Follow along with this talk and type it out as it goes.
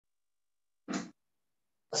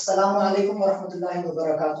अस्सलामु अलैकुम वरहमतुल्लाहि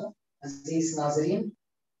वबरकातुहू। अजीज नाजरीन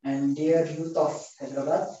and dear youth of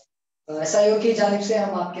Hyderabad, SIO की जानिब से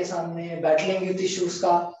हम आपके सामने बैटलिंग यूथ इश्यूज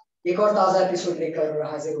का एक और ताज़ा एपिसोड लेकर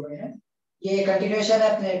हाजिर हुए हैं। ये कंटिन्यूएशन है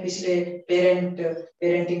अपने पिछले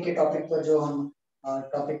पेरेंटिंग के टॉपिक पर, जो हम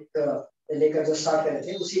टॉपिक लेकर जो स्टार्ट करे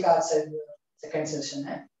थे, उसी का आज सेकंड सेशन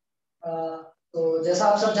है। तो जैसा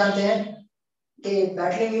आप सब जानते हैं कि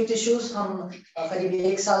बैटलिंग यूथ इश्यूज हम करीब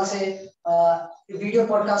 1 साल से वीडियो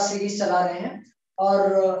पॉडकास्ट सीरीज चला रहे हैं,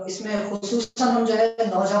 और इसमें खुसूसन हम जो है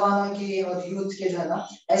नौजवानों की और यूथ के जो है ना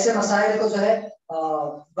ऐसे मसाइल को जो है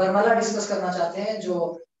बरमला डिस्कस करना चाहते हैं जो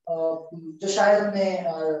शायद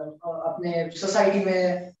अपने सोसाइटी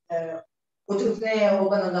में उतने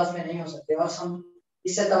ओपन अंदाज में नहीं हो सकते। और हम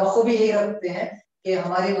इससे तवक्को भी यही रखते हैं कि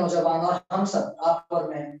हमारे नौजवान और हम सब, आप और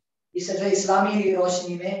मैं, इससे जो है इस्लामी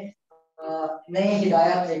रोशनी में नई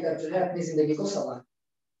हिदायत लेकर जो है अपनी जिंदगी को संवार।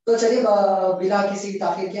 तो चलिए बिना किसी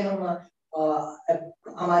ताखीर के हम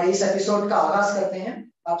हमारे इस एपिसोड का आगाज करते हैं।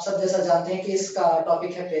 आप सब जैसा जानते हैं कि इसका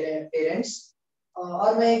टॉपिक है पेरेंट्स,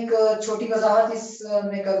 और मैं एक छोटी वजाहत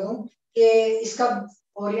इसमें कर दूं कि इसका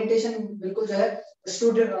ओरिएंटेशन बिल्कुल जो है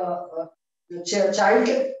student child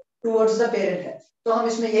towards the parent है। तो हम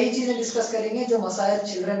इसमें यही चीजें डिस्कस करेंगे जो मसाइल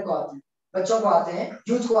चिल्ड्रन को आते हैं, बच्चों को आते हैं,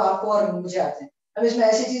 यूथ को, आपको और मुझे आते हैं। हम इसमें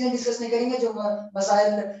ऐसी चीजें डिस्कस नहीं करेंगे जो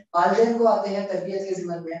मसाइल वालिदैन को आते हैं तरबियत के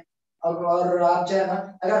जिम्मन में। और आप जो है ना,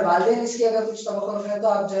 अगर वालिदैन इसकी अगर कुछ तवक्को रख रहे हैं तो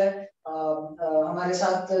आप जो है हमारे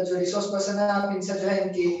साथ जो रिसोर्स पर्सन है, आप इनसे जो है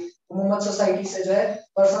इनकी उम्मत सोसाइटी से जो है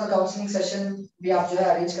पर्सनल काउंसलिंग सेशन भी आप जो है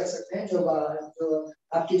अरेंज कर सकते हैं, जो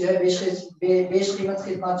आपकी जो है बेश कीमत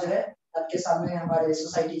खिदमत जो है आपके सामने हमारे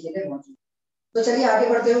सोसाइटी के लिए मौजूद। तो चलिए आगे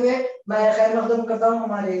बढ़ते हुए मैं खैर मकदम करता हूँ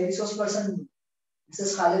हमारे resource person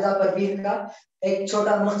Mrs Khaleda Parveen का। एक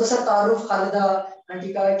छोटा मुख्तसर तारुफ खालिदा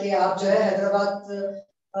आंटी का, कि आप जो है हैदराबाद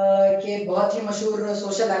के बहुत ही मशहूर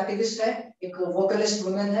सोशल एक्टिविस्ट है, एक वोकलिस्ट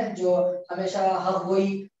वुमेन है जो हमेशा हक गोई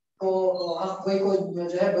को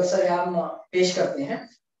जो है बरसर-ए-आम पेश करते हैं।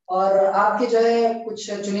 और आपके जो है कुछ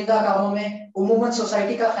चुनिंदा कामों में उम्मत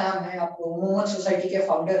सोसाइटी का क़याम है। आप उम्मत सोसाइटी के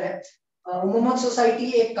फाउंडर हैं। उम्मत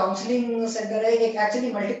सोसाइटी एक काउंसलिंग सेंटर है, एक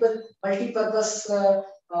एक्चुअली मल्टीपर्पस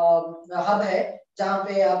हब है, जहाँ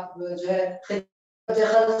पे आप जो है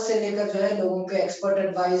से लेकर जो है लोगों के एक्सपर्ट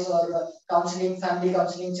एडवाइस और counselling, family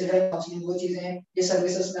counselling, children counselling, वो चीजें हैं, ये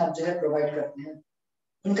सर्विसेज में आप जो है प्रोवाइड करते हैं।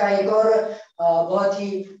 इनका एक और बहुत ही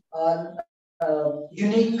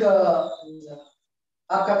यूनिक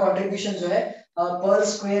आपका कंट्रीब्यूशन जो है पर्ल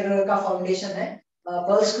स्क्वायर का फाउंडेशन है।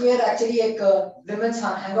 पर्ल स्क्वायर एक्चुअली एक विमेंस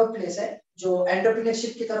हैंगआउट प्लेस है जो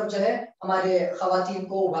एंटरप्रेन्योरशिप की तरफ जो है हमारे खवातीन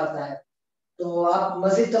को उभारता है। तो आप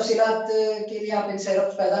मजीद तफसीलात के लिए आप इनसे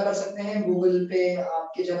रब्त पैदा कर सकते हैं। गूगल पे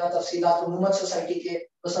आपके जो है तफसीलात उम्मत सोसाइटी के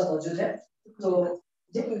वो सब मौजूद है। तो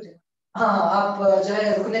जी हाँ, आप जो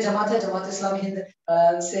है रुकने जमात है, जमात इस्लामी हिंद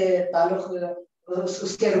से ताल्लुक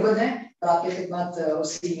उसके रुकन है, और आपकी खिदमत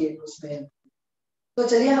उसी उसमें। तो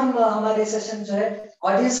चलिए हम हमारे सेशन जो है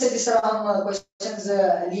ऑडियंस से जिस तरह हम क्वेश्चंस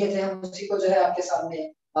लिए थे, हम उसी को जो है आपके सामने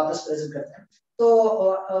वापस प्रेजेंट करते हैं। तो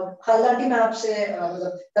खालिदा आंटी, मैं आपसे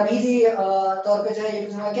मतलब तमीज़ी तौर पे जो है ये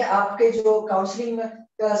पूछूंगा कि आपके जो काउंसलिंग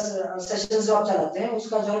का सेशन जो आप चलाते हैं,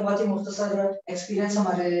 उसका जो है बहुत ही मुख्तसर एक्सपीरियंस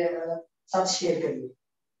हमारे साथ शेयर करिए।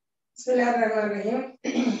 बिस्मिल्लाहिर्रहमानिर्रहीम।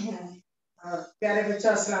 प्यारे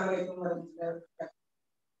बच्चों, अस्सलाम वालेकुम वरहमतुल्लाहि वबरकातुहू।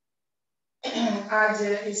 आज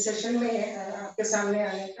इस सेशन में आपके सामने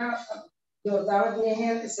आने का जो दावत दिए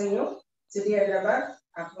हैं सहयोग सिटी हैदराबाद,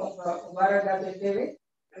 आप लोगों को मुबारकबाद देते हुए,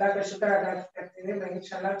 अल्लाह का शुक्र अदा करते हुए मैं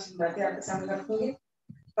इंशाल्लाह कुछ बातें आपके सामने रखूंगी।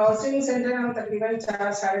 काउंसलिंग सेंटर हम तकरीबन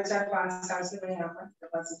 4-5.5 साल से मैं यहाँ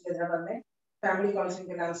पर सिटी हैदराबाद में फैमिली काउंसलिंग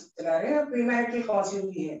के नाम से चला रहे हैं, और प्री मैरिटल काउंसलिंग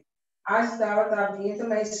भी है। आज दावत आप दिए तो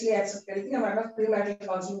मैं इसलिए एक्सेप्ट करी थी, हमारे पास प्री मैरिटल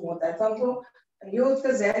काउंसलिंग होता है, तो हमको यूथ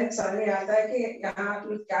का जहन समझ में आता है कि यहाँ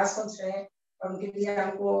क्या सोच रहे हैं, और उनके लिए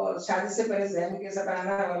हमको शादी से पहले जहन कैसे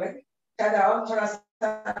बनाना वाला है, शायद और थोड़ा सा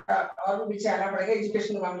और भी पीछे आना पड़ेगा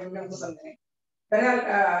एजुकेशन के मामले में हमको समझें। बहरहाल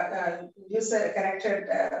जिस कनेक्टेड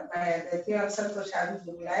मैं देती हूँ अक्सर, तो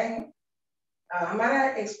शादी बुलाए हैं। हमारा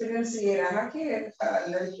एक्सपीरियंस ये रहा कि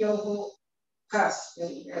लड़कियों को, खास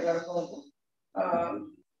लड़कों को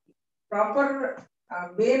प्रॉपर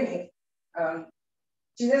वे में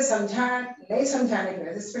चीजें नहीं समझाने की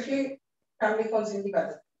वजह, स्पेशली फैमिली काउंसलिंग की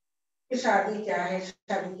बात कि शादी क्या है,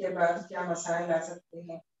 शादी के बाद क्या मसाइल आ सकते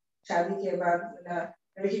हैं, शादी के बाद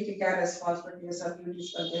लड़की की क्या रेस्पॉन्सिबिलिटीज और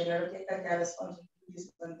ड्यूटीज बनते हैं, लड़के का क्या रेस्पॉन्सिबिलिटीज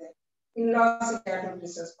बनते हैं, इन लॉ से क्या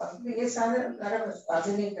ड्यूटीज रेस्पॉन्सिबिलिटी, ये सारे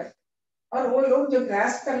बातें नहीं करते। और वो लोग जो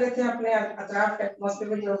ग्रास्प कर लेते हैं अपने अतराफ के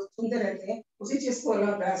एटमॉस्फेयर में, जो सुनते रहते हैं उसी चीज को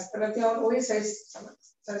लोग ग्रास्प कर लेते हैं और वही सही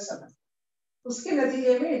समझ। उसके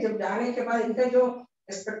नतीजे में जब जाने के बाद इनका जो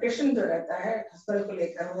एक्सपेक्टेशन जो रहता है हस्बैंड को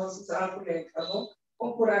लेकर हो, ससुराल को लेकर हो,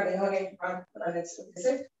 वो पूरा नहीं होने के बाद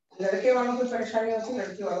जैसे लड़के वालों को परेशानी होती है,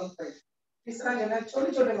 लड़की वालों को परेशानी, इस तरह जो है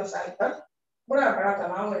छोटे छोटे मसाइल पर बड़ा बड़ा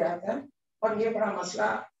तनाव हो जाता है। और ये बड़ा मसला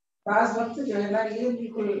बाज वक्त जो है ना, ये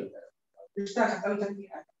बिल्कुल रिश्ता खत्म कर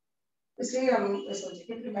दिया है। इसलिए हम सोचे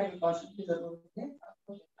कि प्रीमैरिटल काउंसलिंग की जरूरत है।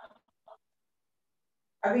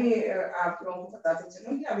 अभी आप लोगों को बताते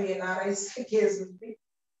चलूं कि अभी एनआरआईज के केस भी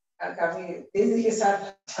काफी तेजी के साथ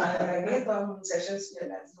आने लगे, तो हम सेशंस जो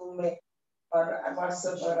है जूम में और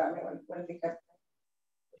व्हाट्सएप पर आने वाले भी करते हैं।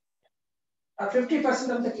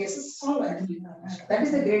 50% of the cases solved. That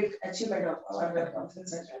is the great achievement of our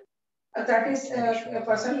conference center.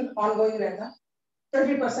 30% ongoing रहता,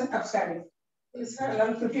 30% upstanding. इसका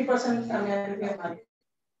लगभग 50% कामयाबी भी हमारी।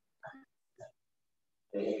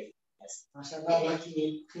 माशाल्लाह, बहुत ही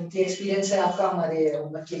कीमती एक्सपीरियंस है आपका हमारे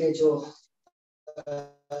उम्मत के लिए, जो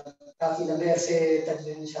काफी लंबे अरसे तक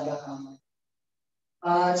इंशाल्लाह काम है।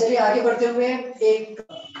 चलिए आगे बढ़ते हुए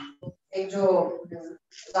एक जो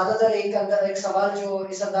ज्यादातर एक सवाल जो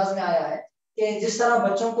इस अंदाज में आया है कि जिस तरह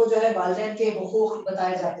बच्चों को जो है वालिदैन के हुकूक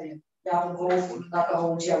बताए जाते हैं, या उनको ना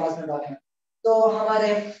कहो ऊंची आवाज में बातें, तो हमारे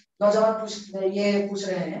नौजवान पूछ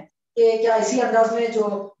रहे हैं कि क्या इसी अंदाज में जो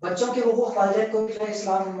बच्चों के हुकूक वालिदैन को जो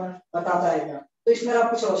इस्लाम बताता है क्या? तो इसमें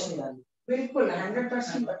आप कुछ रोशनी डालिए। बिल्कुल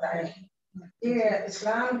 100% बताएं कि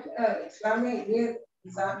इस्लाम में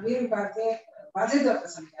ये बातें वाजिब तौर पर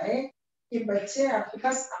समझाए कि बच्चे आपके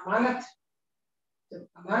पास अमानत, तो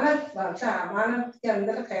अमानत बादशाह, अमानत के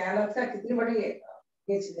अंदर खयानत का कितनी बड़ी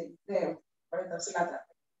ये चीजें, कितने बड़े तफसीलात आते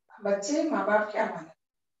हैं। बच्चे माँ बाप की अमानत,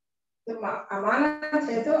 तो अमानत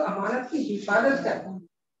है तो अमानत की हिफाजत करना।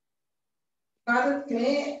 हिफाजत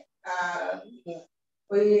में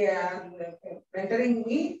कोई मेंटरिंग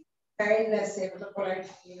भी काइंडनेस से, मतलब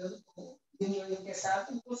पोलाइटली के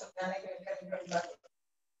साथ उनको समझाने का।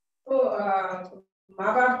 तो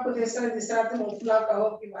माँ बाप को जिस तरह तुम उतना कहो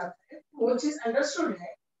की बात है, वो चीज अंडरस्टूड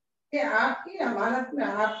है कि आपकी अमानत में,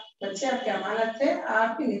 आप बच्चे आपकी अमानत है,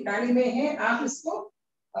 आपकी निगरानी में है, आप इसको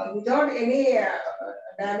विदाउट एनी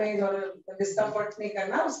डैमेज और डिस्कम्फर्ट नहीं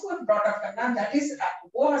करना, उसको ब्रॉट अप करना। दैट इज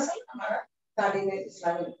वो असल हमारा तालीम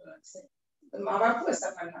इस्लामी से, तो माँ बाप को ऐसा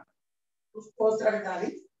करना, उसको उस तरह की तालीम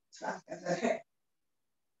इस्लाम के अंदर है।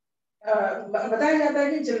 बताया जाता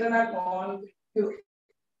है कि चिल्ड्रन आर बॉर्न प्योर,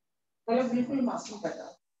 मतलब बिल्कुल मासूम पैदा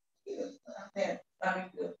अपने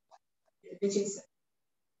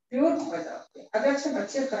प्योर पैदा होते हैं। अगर से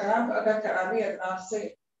बच्चे अगर खराबी अदाब से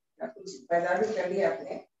कुछ पैदा भी कर लिया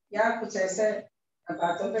आपने, या कुछ ऐसे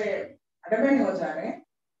बातों पे अडमेंट हो जा रहे हैं,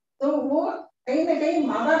 तो वो कहीं ना कहीं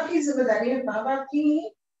माँ बाप की जिम्मेदारी है, माँ बाप की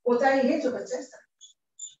होता ही है जो बच्चा ऐसा।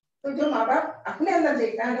 तो जो माँ बाप अपने अंदर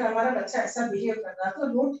देखता है, अगर हमारा बच्चा ऐसा बिहेव कर रहा है, तो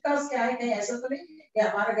रूट काज क्या है, कहीं ऐसा तो नहीं है कि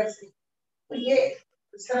हमारे घर से। तो ये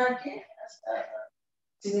इस तरह के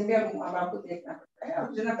चीजें भी हम माँ बाप को देखना पड़ता है,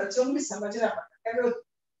 और जो ना बच्चों को भी समझना पड़ता है। तो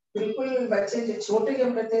बिल्कुल बच्चे जो छोटे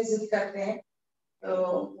जब रहते हैं, जिद करते हैं, तो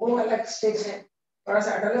वो अलग स्टेज है। थोड़ा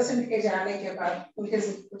सा एडोलेसेंट एज आने के बाद उनके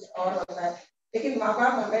जिद कुछ और होता है। लेकिन माँ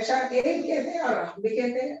बाप हमेशा यही कहते हैं, और हम भी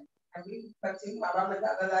कहते हैं, अभी बच्चे माँ बाप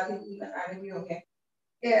दादा दादी आने भी होंगे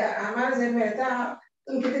कि हमारे जहन में रहता,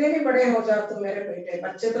 तुम कितने भी बड़े हो जाओ, तुम मेरे बेटे,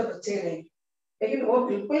 बच्चे तो बच्चे रहेंगे। लेकिन वो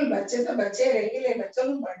बिल्कुल बच्चे तो बच्चे रहेंगे, लेकिन बच्चों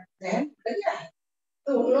को जहन बढ़ गया है,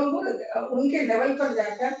 तो उन लोगों को उनके लेवल पर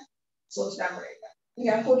जाकर सोचना पड़ेगा,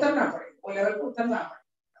 हमको उतरना पड़ेगा, वो लेवल पर उतरना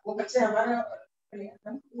पड़ेगा। वो बच्चे हमारा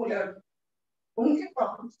वो लेवल, उनके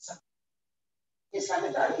प्रॉब्लम इस्लामी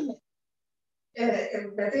में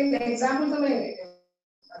बेहतरीन एग्जाम्पल तो मैं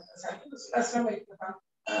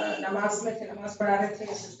नमाज में थे, नमाज पढ़ा रहे थे,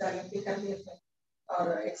 सिस्टर गलती कर दिए थे,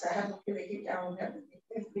 और एक साहब के देखिए क्या हो गया,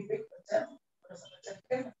 बच्चा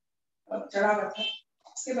चढ़ा हुआ था।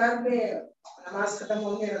 उसके बाद में नमाज खत्म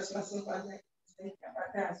हो गई, रसूल से बात है, क्या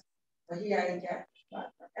बात है, वही आई क्या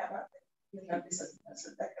बात, क्या बात है,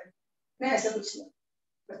 मैं ऐसा कुछ नहीं,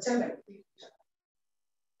 बच्चा मैं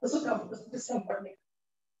उसको पढ़ने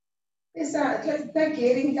इतना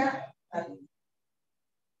केयरिंग का,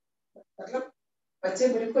 मतलब बच्चे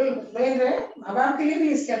बिल्कुल मुतमईन रहे, माँ बाप के लिए भी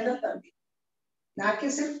इसके अंदर तरबियत, ना कि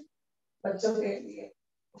सिर्फ बच्चों के लिए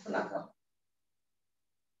उतना कम।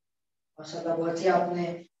 माशाल्लाह, बहुत ही आपने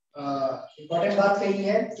इम्पोर्टेंट बात कही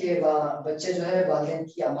है कि बच्चे जो है वालिदैन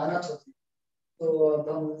की अमानत होते हैं। तो अब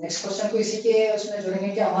हम नेक्स्ट क्वेश्चन को इसी के उसमें जुड़ेंगे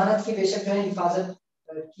कि अमानत की बेशक जो है हिफाजत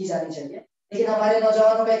की जानी चाहिए, लेकिन हमारे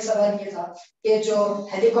नौजवानों का एक सवाल ये था कि जो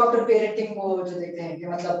हेलीकॉप्टर पेरेंटिंग को जो देखते हैं कि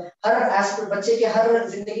मतलब हर एस्पेक्ट, बच्चे के हर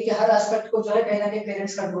जिंदगी के हर एस्पेक्ट को जो है कहीं ना कहीं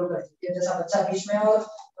पेरेंट्स कंट्रोल करते हैं, जैसा बच्चा बीच में और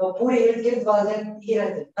पूरे इर्द गिर्द वालिदैन ही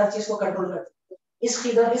रहते हैं, हर चीज को कंट्रोल करते हैं। इस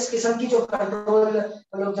किस्म की जो कंट्रोल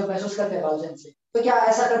लोग जब महसूस करते हैं वालिदैन से, तो क्या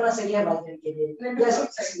ऐसा करना सही है वालिदैन के लिए?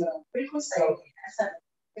 बिल्कुल सही है। ऐसा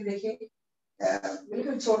देखिए,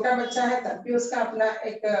 बिल्कुल छोटा बच्चा है तब भी उसका अपना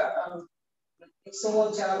एक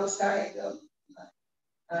सोच और उसका एक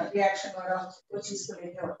रिएक्शन और कुछ चीज को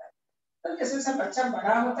लेकर होता है। तो जैसे जैसे बच्चा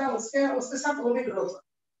बड़ा होता है उसके उसके साथ वो भी ग्रोथ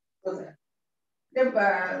होता है। जब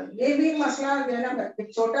ये भी मसला जो है ना,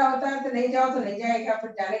 छोटा होता है तो नहीं जाओ तो नहीं जाएगा,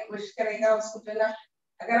 फिर जाने की कोशिश करेगा, उसको जो है ना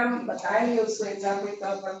अगर हम बताएंगे उसको एग्जाम्पल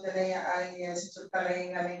तौर पर नहीं आएंगे, ऐसे चुपता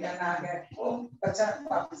रहेगा, नहीं जाना आ गया, वो बच्चा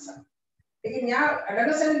वापस आ। लेकिन यहाँ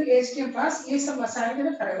एडोलेसेंट एज के पास ये सब मसाइल जो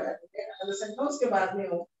है खड़े हो जाते हैं। एडोलेसेंट हो उसके बाद में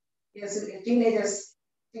हो, जैसे टीनेजर्स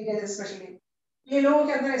स्पेशली, ये लोगों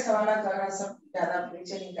के अंदर सवाल वगैरह सब ज्यादा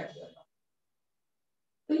नीचे नहीं करते।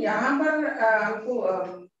 तो यहाँ पर हमको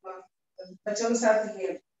बच्चों के साथ ये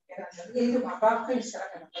कहना चाहिए, जो माँ बाप का इस तरह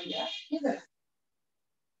का रवैया ये गलत।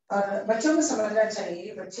 और बच्चों को समझना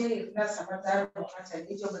चाहिए, बच्चे इतना समझदार होना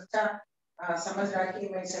चाहिए जो बच्चा समझ रहा है कि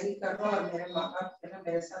मैं सही कर रहा हूँ और मेरे माँ बाप जो है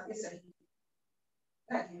मेरे साथ भी सही है।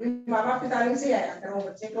 माँ बाप की तालीम से आया, अगर वो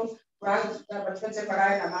बच्चे को कुरान बचपन से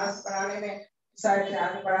पढ़ाए, नमाज पढ़ाने में शायद थे,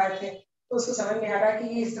 आगे पढ़ाए थे, तो उसको समझ में आ रहा है कि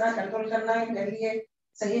ये इस तरह कंट्रोल करना है मेरे लिए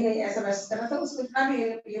सही नहीं, ऐसा महसूस करना, तो उसको इतना भी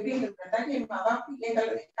ये भी लगता है कि माँ बाप की ये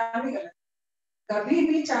गलत काम भी गलत। कभी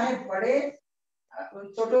भी चाहे बड़े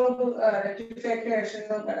छोटों को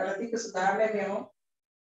रेक्टिफिकेशन गलती को सुधारने में हो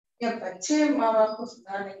या बच्चे माँ बाप को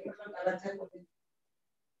सुधारने के मतलब गलत है बोले,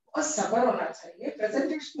 बहुत सब्र होना चाहिए,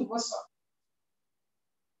 प्रेजेंटेशन बहुत सॉफ्ट।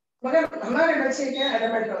 मगर हमारे बच्चे क्या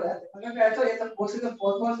एडमेंट हो जाते हैं, मगर तो ये तो बोलते तो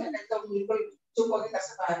बहुत बोलते हैं, नहीं तो बिल्कुल चुप होकर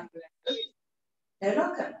कैसे बाहर निकले,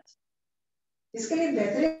 डायलॉग करना चाहिए। इसके लिए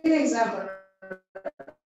बेहतरीन एग्जाम्पल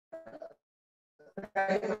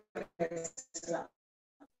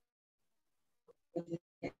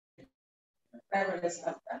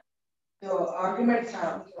जो आर्गुमेंट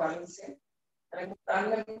था उनके वालिद से, कुरान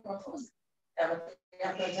में भी महफूज है,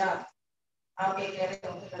 या तो जा आप ये कह रहे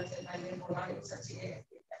हो कि मैंने बोला ये सच है,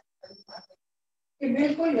 कि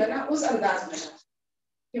बिल्कुल है ना उस अंदाज में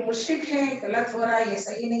कि मुश्किल है, गलत हो रहा है, ये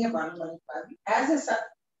सही नहीं है, मालूम वाली बात एज ए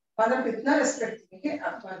फादर को इतना रिस्पेक्ट दीजिए,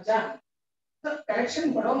 आप जान तो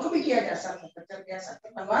करेक्शन बड़ों को भी किया जा सकता है, बच्चा कह सकते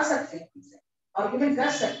हैं, बनवा सकते हैं उनसे, आर्गुमेंट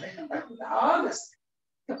कर सकते हैं, बट और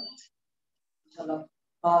चलो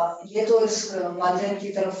ये तो इस वालिदैन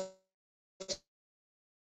की तरफ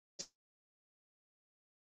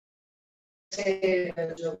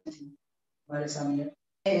से जो हमारे सामने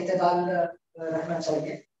इत्तेदाल रखना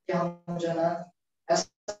चाहिए कि हम जो है ना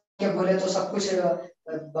ऐसा के बोले तो सब कुछ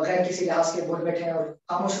बगैर किसी लिहाज के बोल बैठे और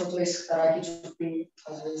खामोश हो, तो इस तरह की चुप्पी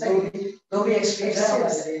दो भी एक्सपीरियंस है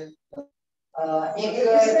हमारे लिए।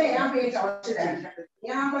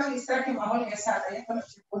 यहाँ पर इस तरह के माहौल ऐसा आता है,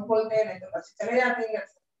 तो बोलते हैं नहीं तो बच्चे चले जाते हैं।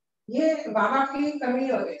 ये माँ बाप की कमी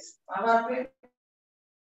हो गई, माँ बाप की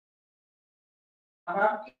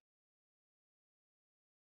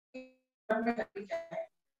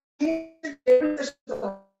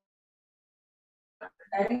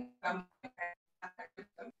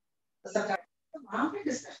वहां पे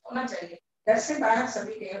डिस्कस होना चाहिए। घर से बाहर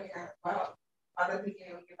सभी गए, फादर भी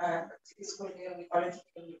गए होंगे बाहर, बच्चे स्कूल गए होंगे, कॉलेज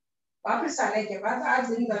गए होंगे, वापस आने के बाद आज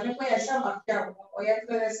दिन भर में कोई ऐसा वाक्या हुआ हो या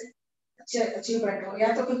तो ऐसे अच्छे अचीवमेंट हो या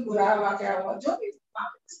तो कोई बुरा वाक्या हुआ, जो भी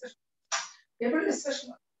टेबल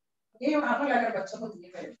डिस्कशन, ये वहां पर अगर बच्चों को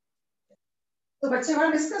दिए गए तो बच्चे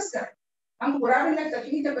वहां डिस्कस करें। हम बुरा भी नहीं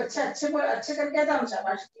करते, जब बच्चे अच्छे करके आता हम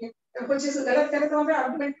शाबाश दिए, जब कोई चीज गलत करे तो हमें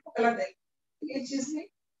आर्गुमेंट को गलत देंगे। ये चीज नहीं,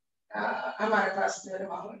 हमारे पास जो है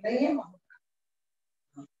माहौल नहीं है।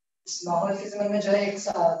 इस माहौल के ज़िम्मे में जो है एक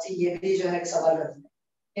साथी ये भी जो है एक सवाल करते हैं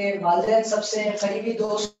कि वालिदैन सबसे करीबी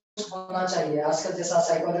दोस्त होना चाहिए, आजकल जैसा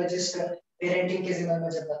साइकोलॉजिस्ट पेरेंटिंग के ज़िम्मे में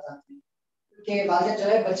जब बताते हैं कि वालिदैन जो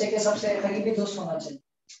है बच्चे के सबसे करीबी दोस्त होना चाहिए।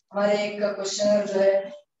 हमारे एक क्वेश्चनर जो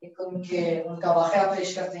है एक उनका वाकया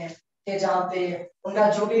पेश करते हैं कि जहाँ पे उनका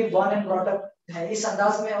जो भी बॉर्न एंड ब्रॉट अप है इस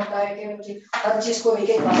अंदाज में होता है कि उनकी हर चीज को एक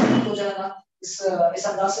एक बात को जो है ना इस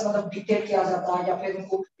अंदाज से मतलब डिक्टेट किया जाता है या फिर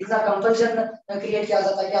उनको इतना कंपल्शन क्रिएट किया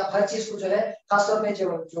जाता है कि आप हर चीज को जो है खासतौर में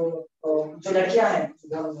जो जो जो लड़कियां हैं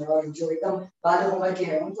घर में और जो एकदम बालिग उम्र की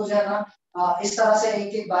है उनको जो है ना इस तरह से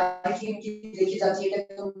एक एक बारीकी इनकी देखी जाती है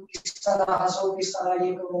कि तुम किस तरह हंसो, किस तरह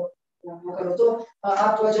ये करो वो करो। तो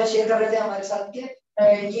आप जो शेयर कर रहे थे हमारे साथ के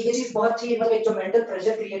ये चीज बहुत ही मतलब एक जो मेंटल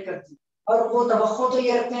प्रेशर क्रिएट करती है और वो तवक्को तो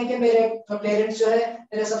ये रखते हैं कि मेरे पेरेंट्स जो है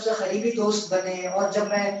मेरे सबसे करीबी दोस्त बने और जब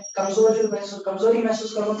मैं कमजोरी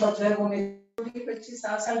महसूस करूँ तब जो है वो मेरी 25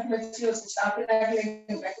 साल की बच्ची उसके साथ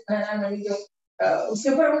जो उसके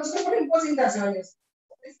ऊपर इम्पोजिंग था समझ।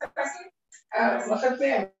 इस तरह से वक्त पे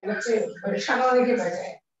बच्चे परेशान होने के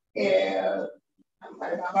बजाय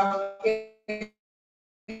हमारे माँ बाप के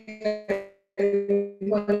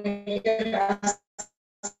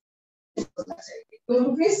तो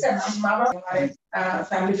प्लीज करना, माँ बाप हमारे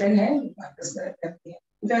फैमिली फ्रेंड है, करती है।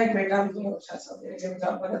 उनका एक बेटा भी तो सऊदी अरेबिया में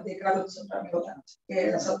जॉब कर देख रहा, तो सुन रहा भी होता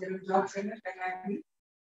कि सऊदी अरेबिया में जॉब करना है।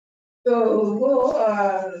 तो वो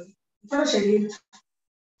थोड़ा शेड्यूल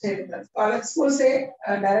कॉलेज स्कूल से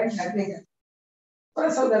डायरेक्ट घर नहीं गया, थोड़ा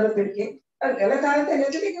सा उधर फिर के, गलत आदत है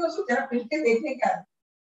नहीं, लेकिन उसको जरा फिर के देखने का।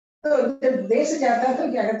 तो जब देश से जाता है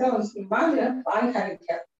तो क्या करता है, उसकी माँ जो है पान खाने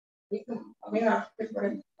की आती है, हमें आपके बड़े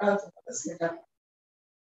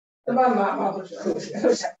तो माँ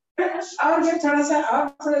और ये थोड़ा सा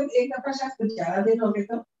और एक दफा शायद कुछ ज्यादा दिन हो गए,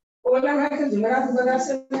 तो बोला मैं कि जुमेरात बाजार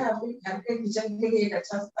से मैं आपके घर के किचन के लिए एक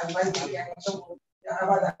अच्छा एडवाइस दिया है, तो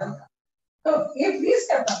जहाबाद आया था, तो ये प्लीज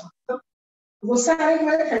करता हूँ। तो गुस्सा आने के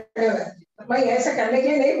बाद खड़े हुए, मैं ऐसा करने के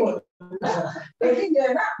लिए नहीं बोल रहा, लेकिन जो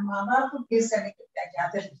है ना माँ बाप को प्लीज करने के क्या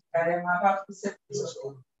क्या है, माँ बाप से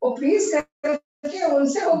वो प्लीज करके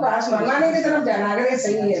उनसे वो बात मनवाने की तरफ जाना, अगर ये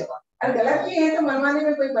सही है और गलत भी है तो मनवाने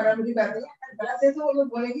में कोई बराबरी बात नहीं है, गलत है तो वो लोग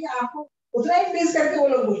बोलेंगे आपको उतना ही प्लीज करके वो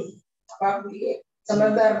लोग बोलेंगे। आप बोलिए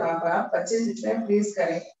समझदार माँ बाप बच्चे जितने प्लीज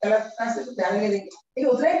करें, गलत रास्ते तो जाने देंगे, लेकिन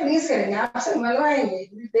उतना ही प्लीज करेंगे, आपसे मनवाएंगे,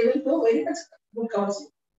 they will do very much good counselling.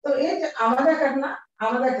 तो ये आमादा करना,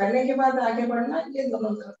 आमादा करने के बाद आगे बढ़ना, ये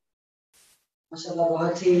दोनों तरफ। माशाल्लाह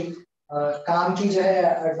बहुत ही काम की जो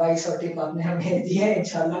है एडवाइस और टिप आपने हमें दी है।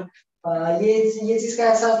 इंशाल्लाह ये चीज का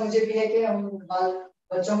एहसास मुझे भी है कि हम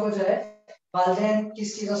बच्चों को जो है वालिदैन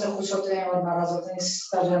किस चीजों से खुश होते हैं और नाराज होते हैं,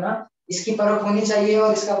 इसका जो है ना इसकी परख होनी चाहिए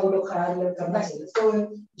और इसका वो लोग ख्याल करना चाहिए। तो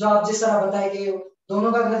जो आप जिस तरह बताए कि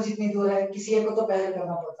दोनों का घर जितनी दूर है, किसी एक को तो पहल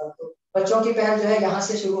करना पड़ता है, तो बच्चों की पहल जो है यहाँ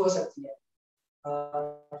से शुरू हो सकती है।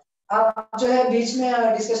 आप जो है बीच में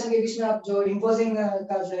डिस्कशन के बीच में आप जो इम्पोजिंग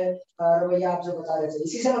का जो है रवैया आप जो बता रहे थे,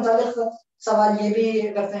 इसी से मुताबिक सवाल ये भी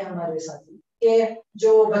करते हैं हमारे साथी कि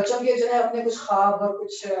जो बच्चों के जो है अपने कुछ ख्वाब और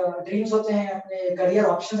कुछ ड्रीम्स होते हैं, अपने करियर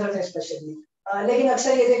ऑप्शन रहते हैं स्पेशली, लेकिन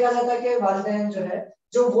अक्सर ये देखा जाता है कि वालिदैन जो है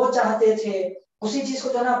जो वो चाहते थे उसी चीज को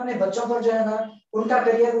जो है ना अपने बच्चों पर जो है ना उनका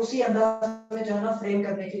करियर उसी अंदाज में जो है ना फ्रेम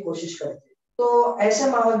करने की कोशिश करते हैं। तो ऐसे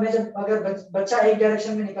माहौल में जब अगर बच्चा एक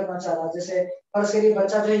डायरेक्शन में निकलना चाह रहा है, जैसे फर्ज करिए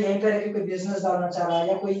बच्चा जो है यहीं पर है कि कोई बिजनेस डालना चाह रहा है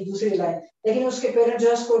या कोई दूसरी लाइन, लेकिन उसके पेरेंट जो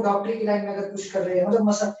है उसको डॉक्टरी की लाइन में अगर पुश कर रहे हैं, मतलब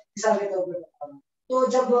मिसाल के तौर पर, तो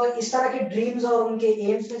जब इस तरह के ड्रीम्स और उनके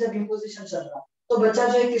एम्स में जब इम्पोजिशन चल रहा, तो बच्चा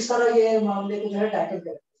जो है किस तरह ये मामले को जो है टैकल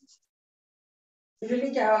करे।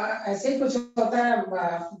 क्या ऐसे ही कुछ होता है,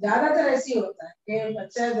 ज्यादातर ऐसे ही होता है कि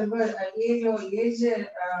बच्चा जब ये जो एज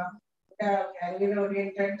कैरियर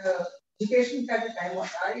ओरिएंटेड एजुकेशन का जो टाइम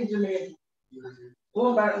होता है, इंजीनियरिंग, वो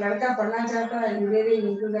लड़का पढ़ना चाहता है इंजीनियरिंग,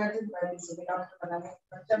 इंटू दैट डॉक्टर बनाने,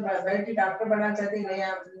 बच्चा बैठ के डॉक्टर बनना चाहते हैं,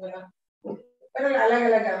 नया अलग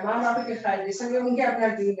अलग है, माँ बाप के ख्वाहिश है, उनके अपना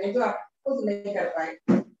ड्रीम है जो आप खुद नहीं कर पाए,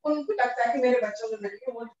 उनको लगता है कि मेरे बच्चों को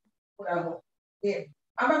देखिए वो पूरा हो, ये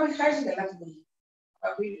माँ बाप की ख्वाहिश गलत नहीं है,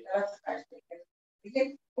 अभी गलत ख्वाहिश नहीं है,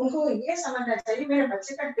 लेकिन उनको ये समझना चाहिए मेरे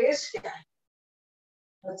बच्चे का टेस्ट क्या है,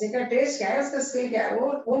 बच्चे का टेस्ट क्या है, उसका स्किल क्या है,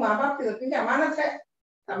 वो माँ बाप की क्योंकि अमानत है,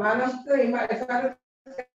 अमानत तो हिफाजत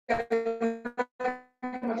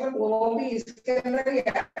मतलब वो भी इसके अंदर ही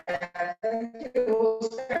कि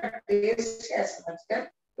उसका टेस्ट क्या समझकर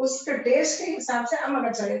उसके टेस्ट के हिसाब से हम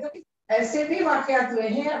अगर चले, तो ऐसे भी वाकयात हुए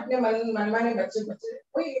हैं अपने मनमाने बच्चे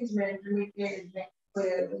कोई एज में इंटरमीडिएट एज में कोई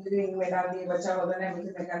इंजीनियरिंग में डाल दिए, बच्चा बोल रहा है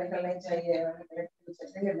मुझे मैकेनिकल नहीं चाहिए,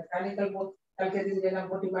 मैकेनिकल वो कल के दिन देना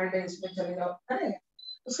वो डिमांड है, इसमें चले जाओ, है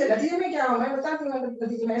उसके नतीजे में क्या हो मैं बताती हूँ,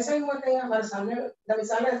 नतीजे में ऐसा ही हुआ कहीं हमारे सामने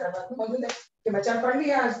मिसाल है मौजूद है कि बच्चा पढ़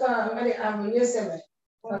लिया आज का, अरे यूएसए में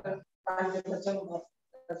बच्चों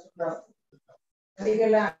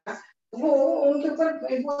वो उनके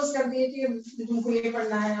ऊपर इम्पोज कर दिए कि तुमको ये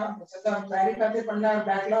पढ़ना है, और बच्चा तैयारी करते पढ़ना है,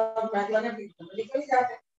 बैकलॉग है, निकल ही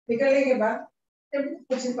जाते, निकलने के बाद जब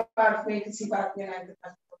कुछ बात में किसी बात में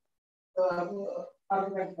तो अब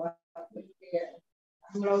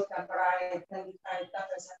हम लोग इतना पढ़ा है, इतना लिखा है, इतना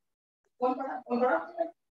पैसा, कौन पढ़ा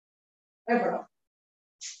मैं पढ़ा,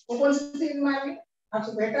 वो कौन सी चीज मांगी,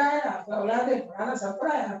 आपसे बेटा है, आपका औलाद है, पढ़ाना सब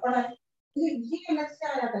पढ़ा है, पढ़ा है, ये लक्ष्य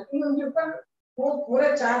आ जाता है उनके ऊपर, वो पूरे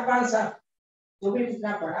 4-5 साल जो भी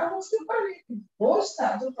जितना पढ़ा वो उसके ऊपर बोझ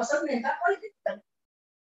था, जो पसंद नहीं था पढ़ लिया,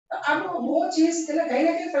 तो अब वो चीज कहीं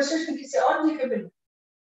ना कहीं फ्रस्ट्रेशन किसी और चीज के बिना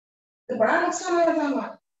तो बड़ा नुकसान हो जाता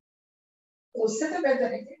हमारा, तो उससे तो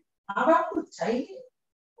बेहतर है कि माँ बाप को चाहिए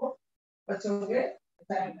वो बच्चों के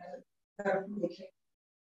तरफ देखे,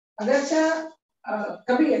 अगर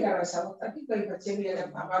कभी अगर ऐसा होता कि कोई बच्चे भी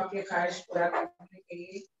अगर माँ बाप की ख्वाहिश पूरा करने के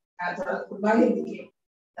लिए थोड़ा कुर्बानी दिए,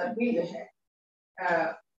 तब भी जो है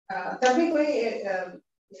तभी कोई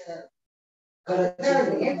नहीं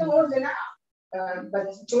है, तो वो देना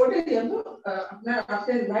छोटे थे हम लोग अपना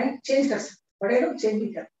अपने माइंड चेंज कर सकते, बड़े लोग चेंज भी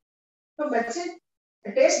करते, तो बच्चे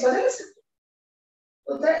टेस्ट बदल सकते,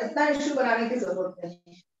 उतना इतना इश्यू बनाने की जरूरत नहीं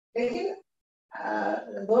है। लेकिन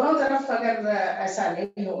दोनों तरफ अगर ऐसा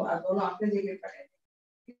नहीं हो, दोनों अपने जगह पर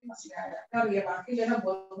मसले आ जाते हैं। और ये बाकी जो है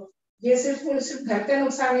ये सिर्फ घर का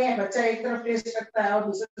नुकसान नहीं है, बच्चा एक तरफ टेस्ट रखता है और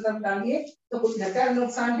दूसरी तरफ डालिए तो कुछ घर का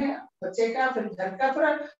नुकसान है बच्चे का, फिर घर का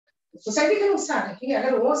पूरा सोसाइटी का नुकसान है। कि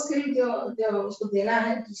अगर वो स्किल जो उसको देना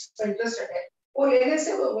है, जिसको इंटरेस्टेड है, वो देने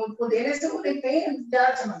से वो कहीं ज्यादा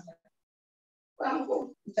चमक जाता है। तो हमको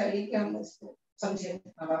चाहिए कि हम उसको समझे।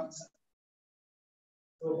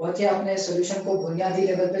 तो बहुत ही आपने सोल्यूशन को बुनियादी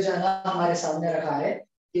लेवल पे जो है ना हमारे सामने रखा है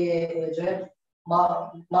कि जो है माँ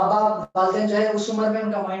बाप वालिदैन जो है उस उम्र में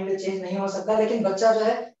उनका माइंड चेंज नहीं हो सकता, लेकिन बच्चा जो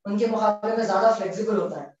है उनके मुकाबले में ज्यादा फ्लेक्सिबल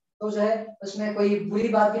होता है। तो जो है उसमें कोई बुरी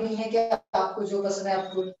बात भी नहीं है कि आपको जो पसंद है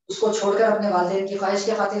आपको उसको छोड़कर अपने वालिदैन की ख्वाहिश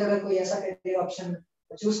के खातिर अगर कोई ऐसा करियर ऑप्शन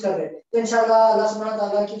चूज कर रहे तो इंशाल्लाह अल्लाह सुब्हान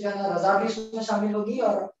ताला की जो है ना रजा भी उसमें शामिल होगी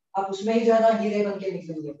और आप उसमें ही जो है ना हीरे बन के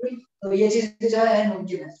निकलेंगे। तो ये चीज जो है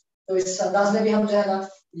मुमकिन है। तो इस अंदाज में भी हम जो है ना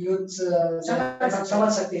यूथ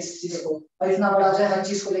समझ सकते हैं इस चीज को, और इतना बड़ा जो है हर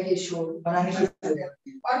चीज को लेके इशू बनाने की।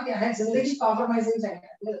 और क्या है, जिंदगी कॉम्प्रोमाइजिंग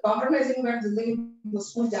चाहिए, कॉम्प्रोमाइजिंग में जिंदगी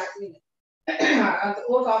मुश्किल जाती है।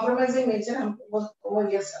 तो वो कॉम्प्रोमाइजिंग नेचर हमको वो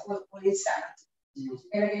ये से आना चाहिए,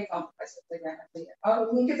 कहीं ना कहीं कॉम्प्रोमाइज करते जाना चाहिए और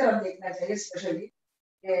उनकी तरफ देखना चाहिए स्पेशली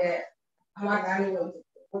कि हमारे गाने में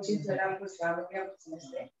वो चीज जो है हमको इस्लाम में हम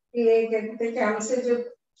समझते हैं कि ये कहते हैं कि हमसे जो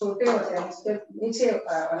छोटे होते हैं, उसके नीचे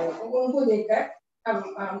वाले उनको देखकर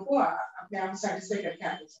हमको अपने आप सेटिस्फाई करके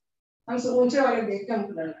आगे चलते, हमसे ऊंचे वाले देख के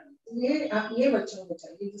हमको डर लगता है। ये बच्चों को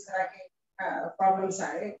चाहिए जिस तरह के प्रॉब्लम्स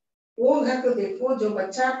आए, वो घर को देखो जो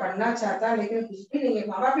बच्चा पढ़ना चाहता है लेकिन कुछ भी नहीं है,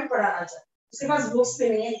 माँ बाप भी पढ़ाना चाहते, उसके पास बुक्स भी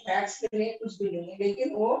नहीं है, बैग्स भी नहीं है, कुछ भी नहीं है,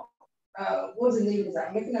 लेकिन वो जिंदगी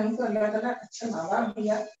गुजार। लेकिन हमको अल्लाह ताला अच्छे माँ बाप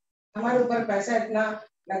दिया, हमारे ऊपर पैसा इतना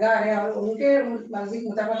लगा है और उनके मर्जी के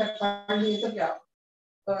मुताबिक पढ़ लिए तो क्या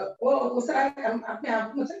वो उस तरह हम अपने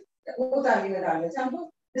आप को वो तालीम में डालने से हमको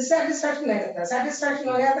डिससेटिस्फैक्शन नहीं लगता। सेटिस्फैक्शन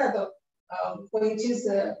हो जाता है तो कोई चीज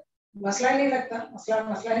मसला ही नहीं लगता,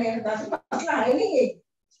 मसला नहीं लगता, मसला है नहीं है।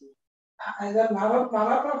 अगर माँ बाप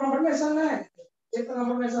का कॉम्प्रोमाइज होना है, ये तो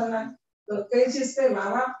कॉम्प्रोमाइज होना है, तो कई चीज पे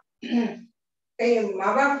कई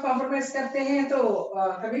माँ बाप कॉम्प्रोमाइज करते हैं तो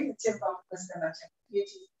कभी बच्चे कॉम्प्रोमाइज करना चाहिए, ये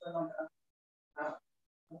चीज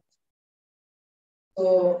तो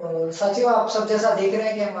तो साथियों आप सब जैसा देख रहे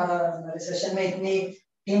हैं कि हमारे सेशन में इतनी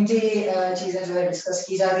कीमती चीजें जो है डिस्कस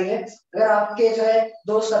की जा रही है। अगर आपके जो है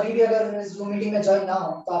दोस्त अभी भी अगर जूम मीटिंग में ज्वाइन ना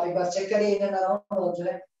हो तो आप एक बार चेक करिए इन एंड अराउंड, और जो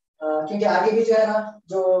है क्योंकि आगे भी जो है ना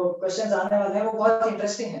जो क्वेश्चन आने वाले हैं वो बहुत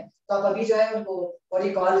इंटरेस्टिंग है। तो आप अभी जो है उनको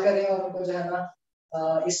बड़ी कॉल करें और उनको जो है ना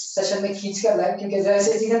इस सेशन में खींच कर लाए, क्योंकि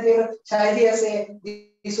जैसे चीजें फिर शायद ही ऐसे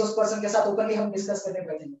 20 पर्सन के साथ ओपनली हम डिस्कस करने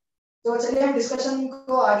बैठेंगे। तो चलिए हम डिस्कशन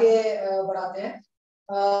को आगे बढ़ाते हैं।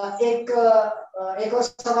 एक और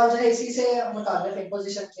सवाल जो है इसी से मुताबिक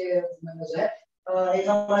इम्पोजिशन के में जो है एक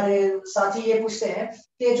हमारे साथी ये पूछते हैं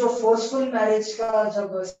कि जो फोर्सफुल मैरिज का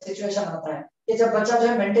जब सिचुएशन आता है कि जब बच्चा जो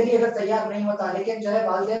है मेंटली अगर तैयार नहीं होता, लेकिन जो है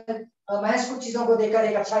वालिदैन महज कुछ चीजों को देखकर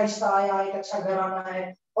एक अच्छा रिश्ता आया, एक अच्छा घर आना है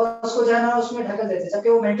और उसको जो है ना उसमें ढकल देते, जबकि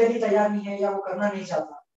वो मेंटली तैयार नहीं है या वो करना नहीं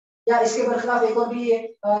चाहता। या इसके बरखिलाफ एक और भी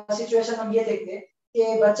सिचुएशन हम ये देखते हैं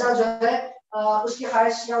कि बच्चा जो है उसकी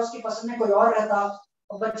ख्वाहिश या उसकी पसंद में कोई और रहता,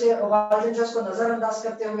 बच्चे वालिदैन जो उसको नजरअंदाज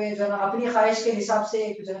करते हुए जो है ना अपनी ख्वाहिश के हिसाब से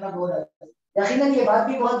जो है ना बोल रहे हैं। यकीनन ये बात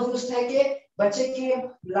भी बहुत दुरुस्त है कि बच्चे की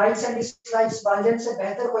लाइक्स एंड डिसलाइक्स वालिदैन से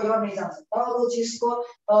बेहतर कोई और नहीं जान सकता, और वो चीज को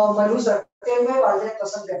मलूज रखते हुए वालिदैन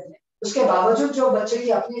पसंद करते हैं। उसके बावजूद जो बच्चे की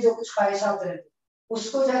अपनी जो कुछ ख्वाहिशात रहती है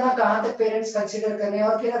उसको जो है ना कहाँ तक पेरेंट्स कंसिडर करें,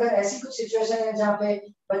 और फिर अगर ऐसी कुछ सिचुएशन है जहाँ पे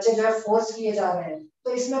बच्चे जो है फोर्स किए जा रहे हैं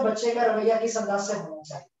तो इसमें बच्चे का रवैया किस अंदाज से होना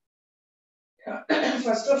चाहिए।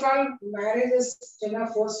 फर्स्ट ऑफ ऑल मैरिज जो ना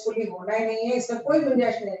फोर्सफुली होना ही नहीं है, इसका कोई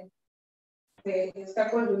गुंजाइश नहीं है, इसका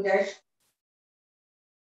कोई गुंजाइश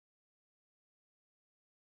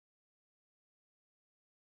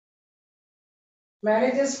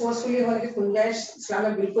मैरिजेस फोर्सफुली होने की गुंजाइश इस्लाम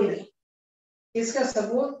में बिल्कुल नहीं। इसका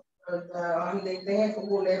सबूत हम देखते हैं,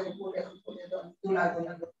 कबूल है तो दूल्हा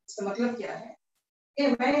दूल्हा, इसका मतलब क्या है कि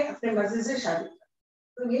मैं अपने मर्जी से शादी कर,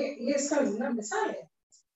 तो ये इसका जिंदा मिसाल है।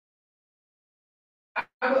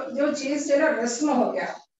 अब जो चीज जो ना रस्म हो गया,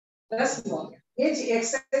 ये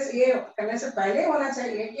एक्सरसाइज ये करने से पहले होना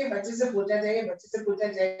चाहिए कि बच्चे से पूछा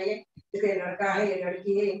जाए कि ये लड़का है, ये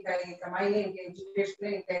लड़की है, इनका ये कमाई है, इनके एजुकेशन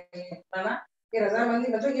है, इनका ये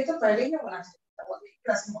रजामंदी, मतलब ये तो पहले ही होना चाहिए, वो एक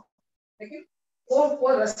रस्म हो। लेकिन वो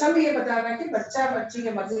रस्म भी ये बता रहा है कि बच्चा बच्ची की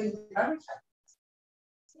मर्जी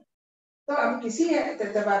तो अब किसी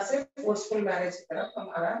एतबार से फोर्सफुल मैरिज की तरफ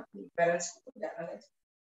हमारा पेरेंट्स को जाना नहीं।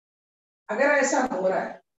 अगर ऐसा हो रहा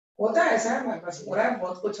है, होता है ऐसा, हमारे पास हो रहा है,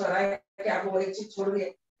 बहुत कुछ हो रहा है कि आप वो एक चीज छोड़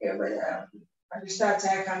दिए, रिश्ता अच्छा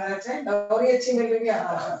है, खाना अच्छा है, दौरी अच्छी मिल रही है,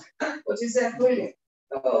 वो चीज से भूल गए,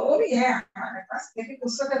 तो वो भी है हमारे पास। लेकिन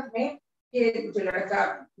उस वक्त में ये जो लड़का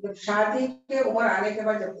जब शादी के उम्र आने के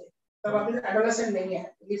बाद जब तब अभी एडोलेसेंट नहीं है,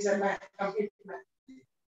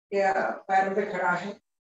 पैरों पे खड़ा है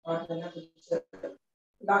और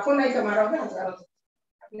लाखों नहीं कमा रहा होगा, हजारों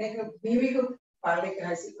अपने बीवी को पालने के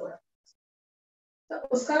हैसियत हो रहा है, तो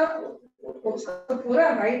उसका पूरा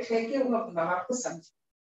राइट है कि वो अपने माँ बाप को समझे,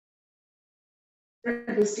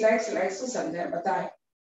 डिसलाइक्स लाइक्स को समझे, बताए।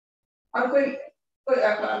 और कोई कोई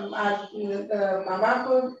माँ बाप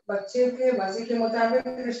को बच्चे के मर्जी के मुताबिक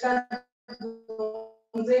रिश्ता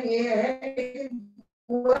ये है कि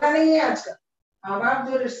बुरा नहीं है। आजकल माँ बाप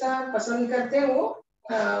जो रिश्ता पसंद करते हैं वो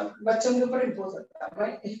बच्चों के ऊपर इम्पोज होता है। मैं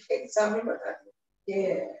एक एग्जाम्पल बताती हूँ, ये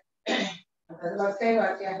कई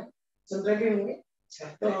वाक्य है, सुन रहे भी होंगे।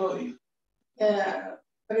 तो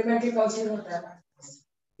प्रीमेंटल काउंसलिंग होता है,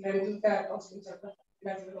 लड़की का काउंसलिंग चलता है,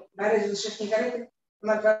 मैरिज रजिस्ट्रेशन करे थे,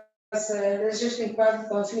 हमारे पास रजिस्ट्रेशन के बाद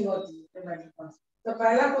काउंसलिंग होती है प्रीमेंटल काउंसलिंग। तो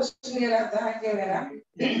पहला क्वेश्चन ये रहता है कि मेरा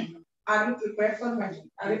are you prepared for marriage,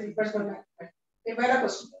 are you prepared for marriage, ये पहला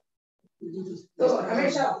क्वेश्चन है। तो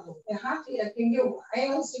हमेशा हाँ क्योंकि आए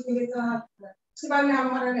हैं उसके लिए, तो उसके बाद में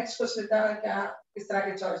हमारा नेक्स्ट क्वेश्चन रहता है क्या किस तरह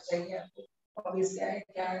के चॉइस चाहिए आपको, हॉबीज क्या है,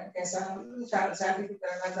 क्या कैसा शादी की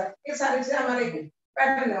करना, ये सारी चीजें हमारे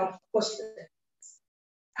पैटर्न है क्वेश्चन।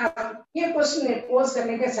 ये क्वेश्चन पोज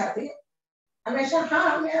करने के साथ ही हमेशा हाँ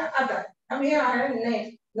हमें आता है, हम ये आ रहे हैं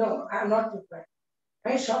नहीं, no I am not prepared,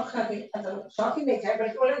 मैं शौक खा गई, शौक ही नहीं खाया,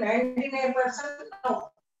 बल्कि बोले 99% नो,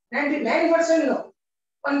 99% नो,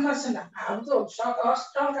 1% अब तो शौक और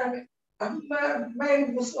स्ट्रॉन्ग आ गए। अब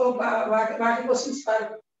मैं उसको बाकी क्वेश्चंस पर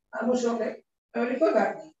खुश हो गए, बोली कोई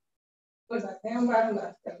बात नहीं, कोई बात नहीं, हम बाद में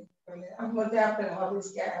बात करेंगे, अब मुझे आपका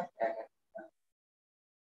हॉबीज क्या है, क्या करते।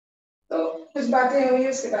 तो कुछ बातें हुई,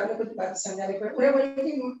 उसके बाद में कुछ बातें समझाने पड़ी। उन्हें बोली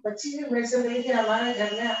कि बच्ची मेरे से बोली कि हमारे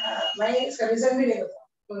घर में मैं इसका रीजन भी नहीं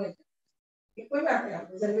बताऊँ, कोई बात नहीं, हम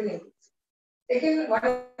रीजन भी नहीं, लेकिन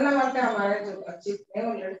वन का हमारे जो बातचीत है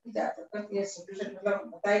वो लड़की जाते तक ये सोल्यूशन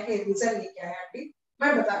मतलब बताए कि रीजन ये क्या है आंटी,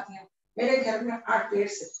 मैं बताती हूँ। मेरे घर में 8 पेड़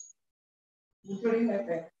से इंक्लूडिंग माय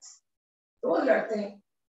पेरेंट्स, तो लड़ते हैं,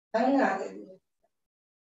 तंग आ गए।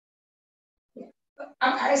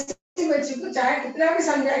 अब ऐसी बच्ची को चाहे कितना भी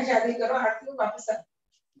समझाए शादी करो, आरती को वापस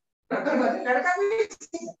लड़का भी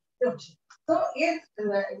तो ये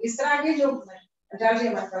इस तरह की जो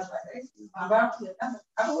माँ बाप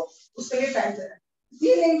अब उसके लिए टाइम दे रहा है।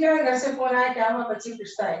 ये नहीं क्या घर से फोन आया क्या हुआ, बच्ची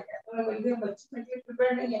रिश्ता है क्या, तो मैं बोलती हूँ बच्ची में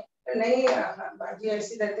प्रिपेयर नहीं है, नहीं बाजी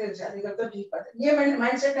ऐसी रहते शादी कर तो ठीक बात है, ये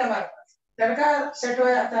माइंड सेट है हमारे पास। लड़का सेट हो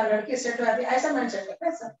जाता है, लड़की सेट हो जाती है, ऐसा माइंड सेट है।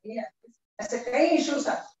 ऐसे कई इश्यूज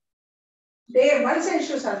आते, डे 1 से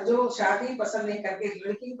इश्यूज आते, जो शादी पसंद नहीं करके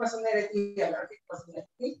लड़की की पसंद नहीं रहती या लड़की की पसंद नहीं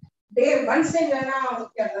रहती, डे 1 से जो है ना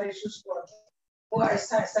उनके अंदर इश्यूज वो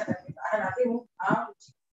ऐसा ऐसा करके बाहर आते वो आप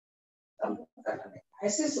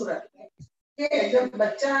ऐसी सूरत में कि जब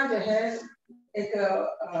बच्चा जो है एक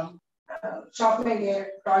शॉप में गए,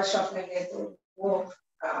 टॉय शॉप में गए, तो वो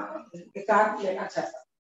एक कार लेना चाहता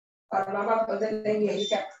और माँ बाप बोलते नहीं यही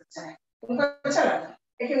क्या अच्छा है, उनको अच्छा लगा,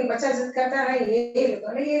 लेकिन बच्चा जिद करता है ये ले लो,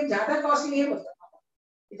 नहीं ये ज्यादा कॉस्टली, ये बोलता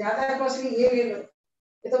ज्यादा कॉस्टली ये ले लो,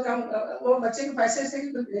 ये तो कम, वो बच्चे के पैसे से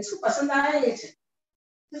इसको पसंद आया ये चीज।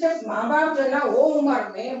 तो जब माँ बाप जो है ना वो उम्र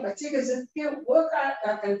में बच्चे के जिद के वो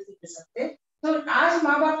खरीद सकते, तो आज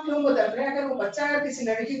माँ बाप क्यों बदल रहे हैं? अगर वो बच्चा अगर किसी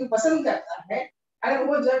लड़की को पसंद करता है, अगर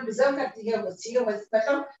वो जो डिजर्व करती है बच्ची को,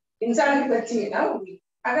 मतलब इंसान की बच्ची है ना वो भी,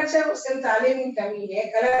 अगर चाहे उसके तालीम की कमी है,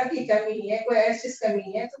 कलर की कमी है, कोई ऐसी चीज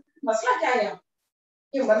कमी है, तो मसला क्या है?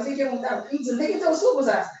 ये मर्जी के मुताबिक जिंदगी तो उसको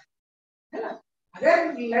गुजारना है ना।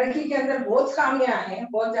 अगर लड़की के अंदर बहुत खामियां हैं,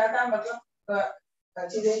 बहुत ज्यादा मतलब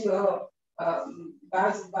चीजें जो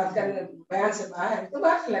बात करने बयान से बाहर है, तो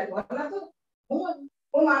बात अलग, वरना तो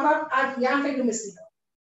वो माँ बाप आज यहाँ पे मिस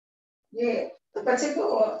ये, तो बच्चे को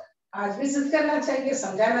आज भी जिद करना चाहिए,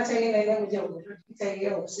 समझाना चाहिए, नहीं नहीं मुझे वो लड़की चाहिए,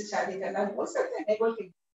 उससे शादी करना बोल सकते हैं, नहीं बोलते,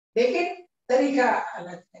 लेकिन तरीका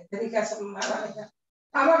अलग है, तरीका सब माँ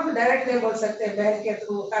बाप डायरेक्ट नहीं बोल सकते, बहन के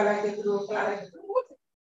थ्रू, खाला के थ्रू, फलाना के थ्रू बोलते।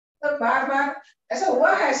 तो बार बार ऐसा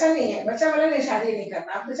हुआ है, ऐसा नहीं है बच्चा बोले नहीं शादी नहीं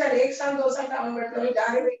करना, आप बेचारे 1 साल 2 साल का उम्र में जा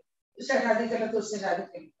रहे उससे शादी करना, तो उससे शादी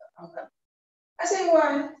करना, ऐसे ही हुआ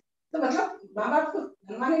है। तो मतलब माँ बाप को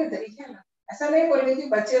मनवाने के तरीके हैं ना, ऐसा नहीं बोलने की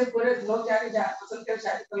बच्चे पूरे लोग जाके पसंद कर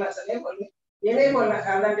शादी करना, ऐसा नहीं बोलने, ये नहीं बोलना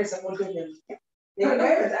खानदान के सपोर्ट के लिए, लेकिन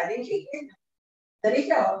मैं बता रही कि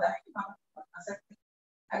तरीका होता है कि माँ बाप बता सकते,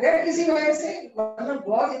 अगर किसी वजह से मतलब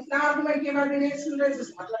बहुत इतना आर्गुमेंट के बाद भी नहीं सुन रहे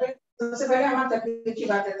मतलब है सबसे पहले हमारी तकलीफ की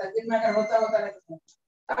बात है, तकलीफ में अगर होता होता नहीं तो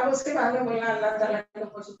अब उसके बाद में बोलना अल्लाह ताला के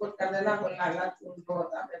ऊपर सपोर्ट कर देना, बोलना अल्लाह तुमको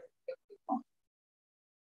होता है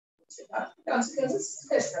उसके बाद कॉन्सिक्वेंसेस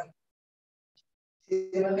फेस करना।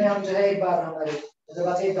 जीवन में हम जो है एक बार हमारे जो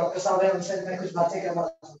बातें डॉक्टर साहब है उनसे मैं कुछ बातें करवा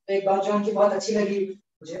रहा था, तो एक बात जो उनकी बहुत अच्छी लगी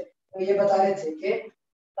मुझे, तो ये बता रहे थे कि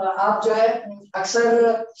आप जो है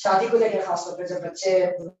अक्सर शादी को लेकर खासतौर पर जब बच्चे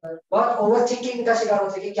बहुत ओवर थिंकिंग का शिकार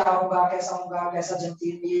होते हैं कि क्या होगा कैसा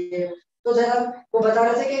जमती ये, तो जो है वो बता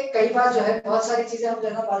रहे थे कि कई बार जो है बहुत सारी चीजें हम जो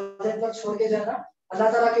है ना वालिदैन पर छोड़ के जो है ना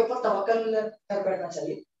अल्लाह ताला के ऊपर तवक्कल कर बैठना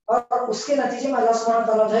चाहिए, और उसके नतीजे में अल्लाह सुब्हानहू व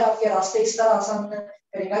तआला जो है आपके रास्ते इस तरह आसान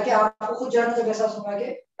करेगा कि आपको खुद जो है ना जब ऐसा सुना कि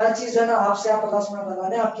हर चीज जो है ना आपसे आप अल्लाह सुब्हानहू व तआला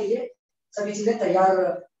ने आपके लिए सभी चीजें तैयार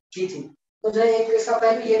की थी। तो जो है एक इसका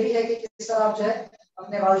पहलू ये भी है कि किस तरह आप जो है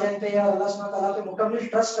अपने वालिदैन पे या अल्लाह सुब्हानहू व तआला पे मुकम्मल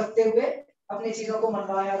ट्रस्ट रखते हुए अपनी चीजों को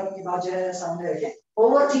मनवाएं और अपनी बात जो है सामने रखें,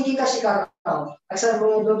 ओवर थिंकिंग का शिकार ना हो। अक्सर वो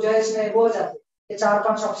लोग जो है इसमें वो हो जाते हैं कि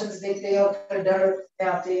 4-5 ऑप्शंस देखते हैं और फिर डर में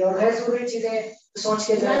आते हैं और गैर जरूरी चीजें सोच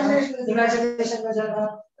के जो है इमेजिनेशन में जो है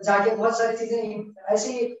जाके बहुत सारी चीजें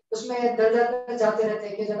ऐसी उसमें डर में जाते रहते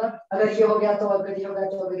हैं कि जो ना अगर ये हो गया तो अगर ये हो गया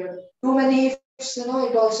तो अगर too many you know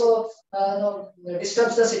it also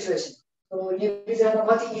disturbs the situation, तो ये भी जो है ना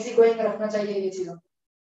बहुत ही इजी गोइंग रखना चाहिए ये चीजों।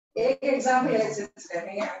 एक एग्जांपल ऐसे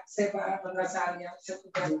करेंगे आज से 15 साल या उससे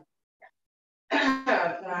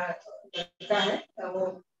लड़का है तो वो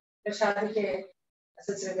शादी के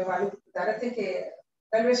सिलसिले में वालिद बता रहे थे कि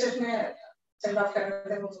रेलवे स्टेशन में चल बात कर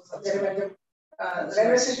रहे थे, वो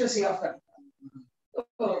रेलवे स्टेशन से ऑफ कर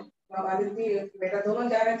तो वालिद भी बेटा दोनों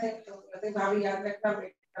जा रहे थे, तो कहते भाभी याद रखना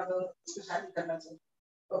बेटा दोनों उसकी शादी करना चाहिए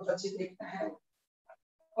तो बच्ची देखना है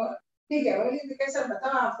और ठीक है बोलिए कैसा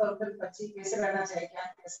बताओ आप फिर बच्ची कैसे रहना चाहिए क्या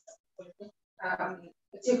कैसा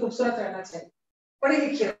बच्ची खूबसूरत रहना चाहिए, पढ़ी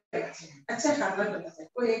लिखी रहना चाहिए, अच्छा खानदान रहना चाहिए,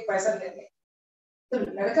 कोई एक पैसा ले ले। तो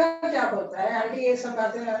लड़का क्या बोलता है आंटी ये सब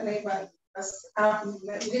बातें नहीं बात बस आप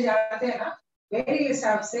मुझे जानते हैं ना, मेरे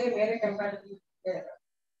हिसाब से मेरे कंपैरेटिव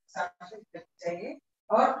चाहिए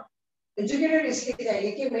और एजुकेटेड इसलिए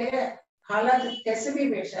चाहिए कि मेरे हालात कैसे भी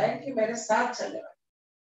पेश आए कि मेरे साथ चलने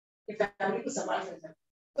वाले फैमिली को संभाल सकता,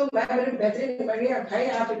 तो मैं मेरी बेहतरीन बढ़िया भाई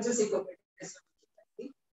आप इनसे सीखो।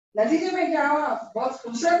 नतीजे में क्या हुआ बहुत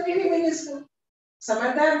खूबसूरत बीवी मिली इसको,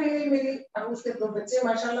 समझदार बीवी मिली, अब उसके 2 बच्चे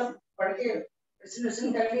माशाल्लाह पढ़ के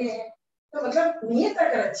ग्रेजुएशन कर लिए हैं, तो मतलब नीयत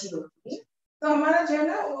अगर अच्छी होती तो हमारा जो है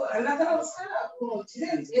ना वो अल्लाह ताला उसका वो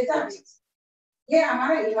चीजें देता भी, ये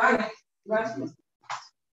हमारा ईमान है।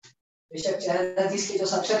 बेशक चाहे जिसकी जो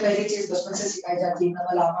सबसे पहली चीज बचपन से सिखाई जाती है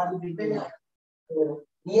नमल आमाल बिन्नियात, तो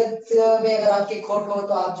नियत में अगर आपकी खोट हो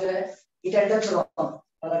तो आप जो है इट एंड रॉन्ग,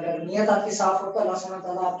 और अगर नियत आपकी साफ हो तो अल्लाह सुब्हानहू व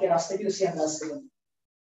तआला आपके रास्ते भी उसी अंदाज से बने।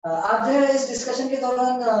 आप जो है इस डिस्कशन के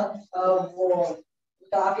दौरान वो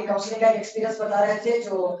तो आपकी काउंसलिंग का एक एक्सपीरियंस बता रहे थे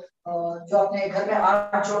जो अपने घर में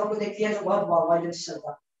 8 जोड़ों को देखती है जो बहुत वायलेंस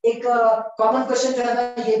चलता। एक कॉमन क्वेश्चन जो है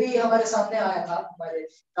ना ये भी हमारे सामने आया था हमारे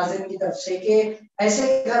काजिन की तरफ से कि ऐसे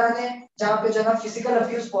घराने जहाँ पे जो है ना फिजिकल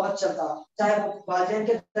अब्यूज बहुत चलता, चाहे वो वालिदैन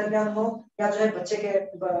के दरमियान हो या जो है बच्चे के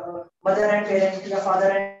मदर एंड पेरेंट या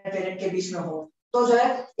फादर एंड पेरेंट के बीच में हो, तो जो है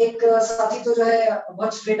एक साथी तो जो है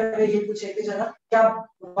बहुत स्ट्रेट अवे ये पूछे कि जो है ना क्या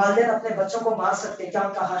वालिदैन अपने बच्चों को मार सकते हैं, क्या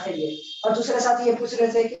उनका हक है ये, और दूसरे साथी ये पूछ रहे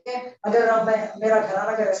थे कि अगर मैं मेरा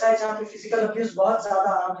घराना अगर ऐसा है जहाँ पे फिजिकल अब्यूज बहुत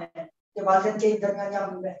ज्यादा आम है कि वालिदैन के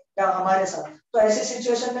दरमियान या हमारे साथ, तो ऐसे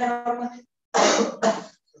सिचुएशन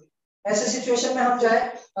में हम जो है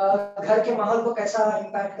घर के माहौल को कैसा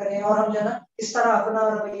इम्पैक्ट करें और हम जो है ना इस तरह अपना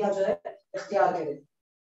रवैया जो है इख्तियार करें।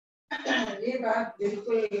 ये बात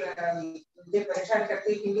बिल्कुल मुझे परेशान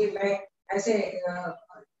करती है क्योंकि मैं ऐसे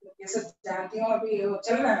केसेस जानती हूँ, अभी वो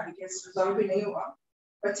चल रहा है, अभी केस रिजॉल्व भी नहीं हुआ,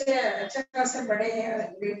 बच्चे अच्छा खासे बड़े हैं,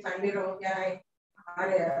 फैमिली हो गया है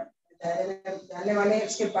हमारे जाने वाले हैं,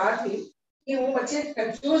 उसके बाद भी कि वो बच्चे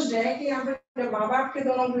कंफ्यूज है कि यहाँ पे माँ बाप के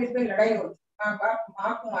दोनों के बीच में लड़ाई होती है, माँ बाप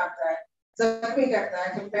माँ को मारता है, जख्मी करता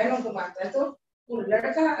है, बहनों को मारता है, तो वो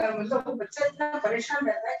लड़का मतलब वो बच्चा इतना परेशान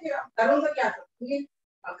रहता है कि अब करूँ तो क्या करूँ,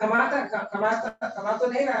 कमा तो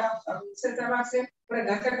नहीं रहा, अब इससे दिमाग से पूरे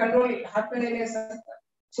घर का कंट्रोल हाथ में नहीं ले सकता,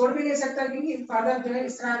 छोड़ भी नहीं सकता क्योंकि फादर जो है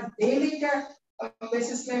इस तरह डेली का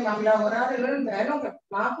बेसिस में मामला हो रहा है। इन्होंने बहनों को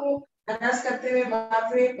माँ को हरास करते हुए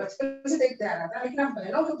बाप रे बचपन से देखते आ रहा था, लेकिन अब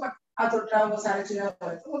बहनों के ऊपर हाथ उठ रहा, वो सारी चीजें हो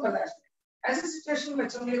रही तो वो बर्दाश्त नहीं, ऐसे सिचुएशन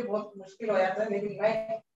बच्चों के लिए बहुत मुश्किल हो जाता है। लेकिन मैं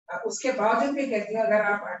उसके बावजूद भी कहती हूँ अगर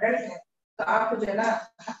आप अडल्ट हैं तो आपको जो है ना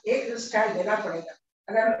एक स्टैंड लेना पड़ेगा,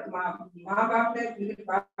 अगर माँ बाप ने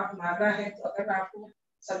बाप मारना है तो अगर आपको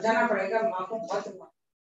समझाना पड़ेगा माँ को मत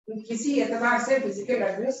किसी एतबार से फिजिकल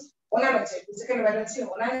अब्यूज होना नहीं चाहिए, फिजिकल वायलेंस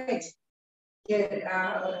होना नहीं चाहिए, ये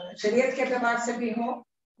शरीयत के एतबार से भी हो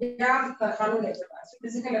या कानून एतबार से,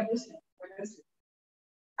 फिजिकल अब्यूज नहीं।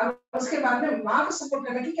 अब उसके बाद में माँ को सपोर्ट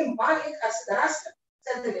करना, क्योंकि माँ एक असदराज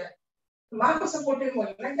चलते जाए, माँ को सपोर्टिव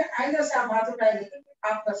बोलना कि आइंदा से आप हाथ उठाए लेकिन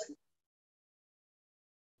आप कर सकते।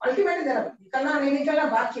 अल्टीमेटली जरा निकलना नहीं निकलना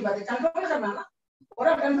बात की बात है, कंट्रोल करना ना,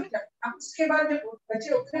 पूरा कंट्रोल करना। अब उसके बाद जब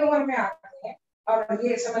बच्चे उतने उम्र में आते हैं और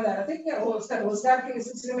ये समझ आ रहा था कि वो उसका रोजगार के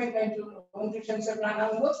सिलसिले में कहीं ट्यूशन से बनाना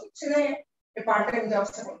वो कुछ नहीं है, पार्ट टाइम जॉब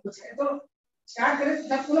से कुछ है, तो स्टार्ट करें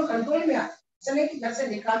तब पूरा कंट्रोल में आ, चले कि घर से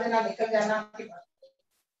निकाल देना निकल जाना की बात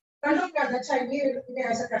कंट्रोल कर। अच्छा ये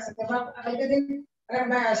ऐसा कर सकते हैं, अगले दिन अगर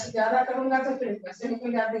मैं ऐसे ज्यादा करूंगा तो फिर घर से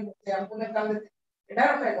निकल जाते हैं, हमको निकाल देते,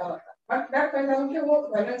 डर पैदा होता है, और डर पैदा होकर वो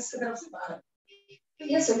बैलेंस की तरफ से बाहर। तो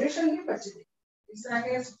ये सोल्यूशन भी बच्चे दें इस तरह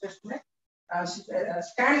के सिचुएशन में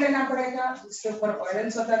स्टैंड लेना पड़ेगा, इसके ऊपर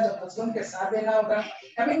वायलेंस होता है, जब मजलूम के साथ देना होगा,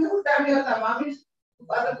 कभी टूटा भी होता, माँ भी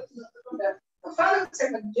तो फादर से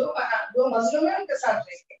जो मजलूम है उनके साथ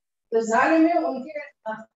रहेंगे, तो जालिम है उनके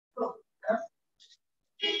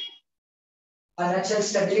फाइनेंशियल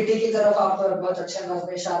स्टेबिलिटी की तरफ आप बहुत अच्छे अंदाज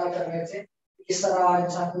में इशारा कर रहे थे, किस तरह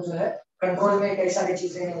इंसान को जो है कंट्रोल में कई सारी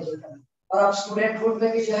चीजें हैं जो करना। और आप स्टूडेंटहुड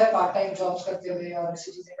में भी जो है पार्ट टाइम जॉब्स करते हुए और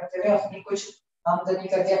ऐसी चीजें करते हुए अपनी कुछ आमदनी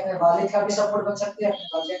करके अपने वालिद का भी सपोर्ट बन सकते हैं, अपने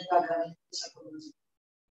वालिद का घर का सपोर्ट बन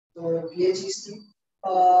सकते हैं। तो ये चीज थी।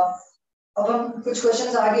 अब हम कुछ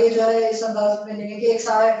क्वेश्चंस आगे जो है इस अंदाज में लेंगे कि एक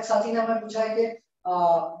साथी ने हमें पूछा है कि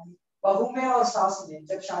बहू में और सास में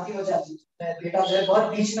जब शादी हो जाती है, बेटा जो है बहुत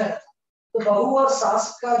बीच में रहता है, तो बहू और सास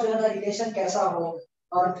का जो है ना रिलेशन कैसा हो,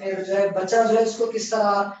 और फिर जो है बच्चा जो है उसको किस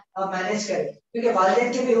तरह मैनेज करे, क्योंकि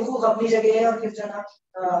वालिदैन के भी हुकूक अपनी जगह है और फिर जो है ना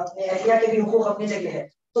अपने अहलिया के भी हुकूक अपनी जगह है,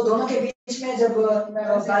 तो दोनों के बीच में जब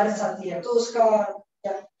बैलेंस आती है तो उसका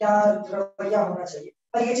क्या क्या रवैया होना चाहिए।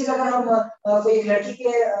 और ये चीज अगर हम कोई एक लड़की के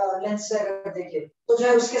लेंस से अगर देखें तो जो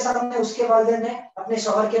है उसके सामने उसके वालिदैन है, अपने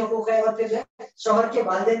शौहर के हुकूक है, और फिर जो है शौहर के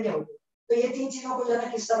वालिदैन के हुकूक, तो ये तीन चीजों को जो है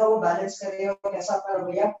ना किस तरह वो बैलेंस करे और कैसा अपना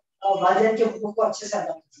रवैया वालिदैन के हुकूक को अच्छे से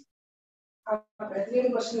अदा कीजिए। आप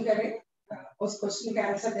बेहतरीन क्वेश्चन करें। उस क्वेश्चन का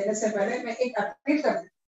आंसर देने से पहले मैं एक अपील कर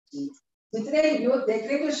दूं, जितने यूथ देख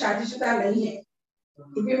रहे हैं जो शादीशुदा नहीं है,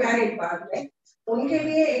 टू बी मैरिड बाद में, उनके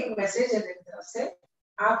लिए एक मैसेज है मेरी तरफ से।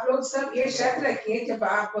 आप लोग सब ये शर्त रखिए, जब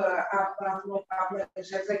आप लोग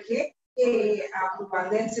शर्त रखिए कि आप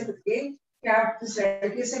वालिदैन से पूछिए कि आप जिस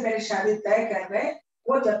लड़की से मेरी शादी तय कर रहे हैं,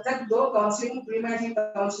 वो जब तक 2 counselling pre marriage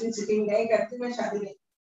counselling sitting नहीं करती मैं शादी नहीं।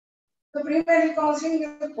 तो प्री मैरिज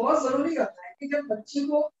काउंसलिंग बहुत जरूरी होता है कि जब बच्ची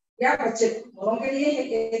को या बच्चे दोनों के लिए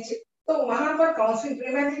है, तो वहां पर काउंसलिंग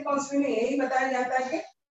प्री मैरिज काउंसलिंग में यही बताया जाता है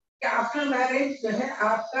कि आफ्टर मैरिज जो है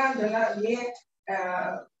आपका जो है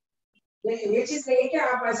ये चीज नहीं है कि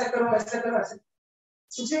आप ऐसा करो वैसा करो, ऐसा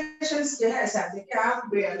सिचुएशंस जो है ऐसा आती है कि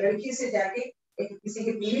आप लड़की से जाके एक किसी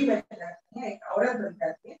की बीवी बन जाती है, एक औरत बन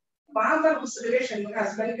जाती है, वहां पर उस रिलेशन में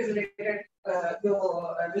हस्बैंड के रिलेटेड जो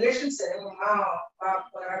रिलेशन है वो माँ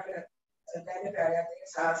बाप वगैरह कहने पे आ जाते हैं,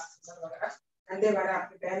 सास वगैरह अंडे वगैरह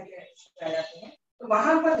आपके बहन के आ जाते हैं, तो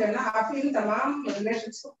वहां पर जो है ना आप इन तमाम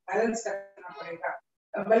रिलेशन को बैलेंस करना पड़ेगा।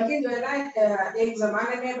 बल्कि जो है ना एक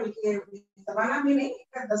जमाने में, बल्कि जमाना भी नहीं,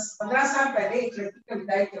 10-15 साल पहले एक लड़की का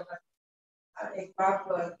विदाई के ऊपर एक बाप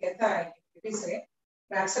कहता है बेटी से,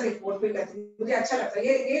 मैं अक्सर रिपोर्ट भी करती हूँ, मुझे अच्छा लगता है,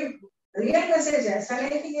 ये रियल मैसेज है, ऐसा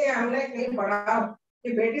नहीं कि ये हमने कहीं पढ़ा,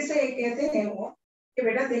 कि बेटी से कहते हैं वो कि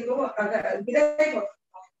बेटा देखो, अगर विदाई को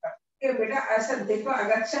कि बेटा ऐसा देखो,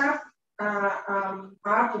 अगर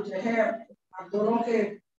आप जो है आप दोनों के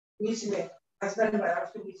बीच में, हस्बैंड वाइफ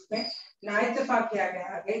के बीच में ना इत्तेफाक किया गया,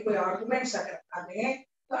 आगे कोई आर्गुमेंट्स अगर आ गए,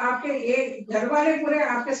 तो आपके ये घर वाले पूरे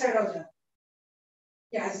आपके साइड हो जाए,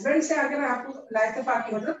 हस्बैंड से अगर आपको लाइतफाक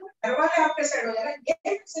की मतलब घर वाले आपके साइड हो जाए, ये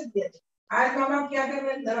मैसेज दिया। आज माँ बाप क्या कर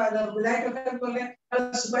रहे हैं, विदाई कर बोल रहे हैं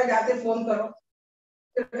कल सुबह जाते फोन करो,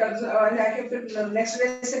 फिर जाके फिर नेक्स्ट डे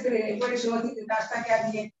से फिर एक बड़ी शुरू होती, नाश्ता क्या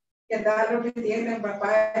दिए, या दाल रोटी दिए,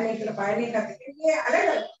 पाया नहीं खाते, ये अलग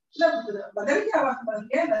अलग मतलब बदल गया, वक्त बदल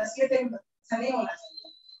गया, नसीहतें ऐसा नहीं होना चाहिए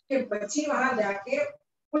कि बच्ची वहां जाके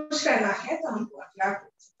कुछ करना है तो हमको अखलाक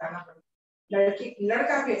सिखाना पड़ेगा। लड़की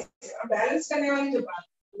लड़का भी बैलेंस करने वाली जो बात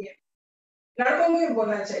है, लड़कों को भी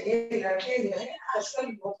बोलना चाहिए, लड़के जो है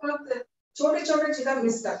आजकल बहुत छोटे छोटे चीजें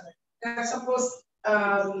मिस कर रहे हैं। सपोज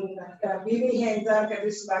बीवी है, इंतजार कर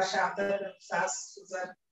रही सुबह शाम तक, सास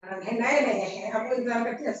ससुर नए नए हैं, हम लोग इंतजार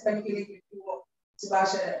करते हैं हस्बैंड के लिए कि वो सुबह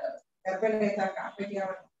से घर पे नहीं था, काम पे गया,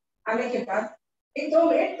 आने के बाद 1-2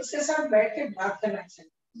 मिनट उसके साथ बैठ के बात करना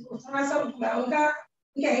चाहिए, थोड़ा सा उनका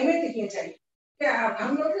उनकी अहमियत दिखनी चाहिए। क्या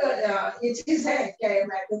हम लोग ये चीज है क्या,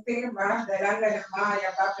 मैं देखते हैं बाहर दलान में माँ या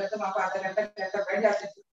बाप रहते, वहां पर आधा घंटा बैठ जाते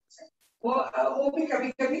हैं, वो भी कभी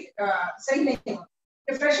कभी सही नहीं होता।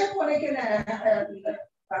 फ्रेशअप होने के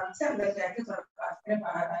बाद से अंदर जाके थोड़ा बात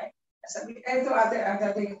बाहर आए, ऐसा भी है तो आते आ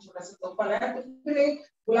जाते हैं, थोड़ा सा तो पला है, कुछ नहीं,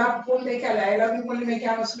 गुलाब फूल देके आई लव यू बोलने में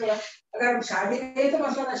क्या मसला है? अगर शादी है तो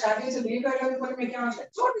मसला था, शादी से मिल कर आई लव यू बोलने में क्या मसला है?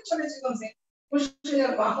 छोटे छोटे चीजों से खुश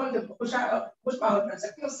माहौल खुश माहौल बन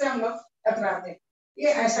सकते, उससे हम लोग टकराते हैं।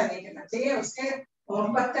 ये ऐसा नहीं करना चाहिए, उसके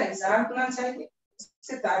मोहब्बत का इजहार होना चाहिए,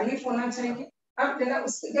 उससे तारीफ होना चाहिए। अब जब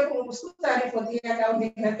उसको तारीफ होती है,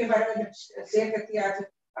 घर के बारे में शेयर करती है, आज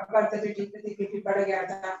अपना तबीयत बढ़ गया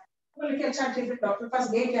था, बोले कि अच्छा ठीक है, डॉक्टर पास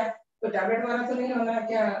गए क्या, तो टैबलेट वाला तो नहीं होना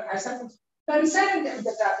क्या, ऐसा कुछ कंसर्न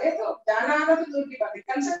जताते हैं, तो जाना आना तो दूर की बात है,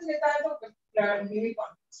 कंसर्न देता है तो बीवी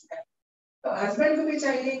कॉन्फिडेंस है। तो हस्बैंड को भी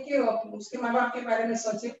चाहिए कि उसके माँ बाप के बारे में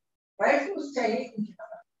सोचे, वाइफ को चाहिए उनके माँ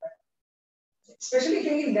बाप के बारे में, स्पेशली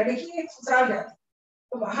क्योंकि लड़की ससुराल जाती है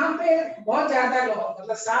तो वहां पे बहुत ज्यादा लोग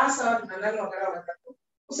मतलब सास और ननद वगैरह वगैरह को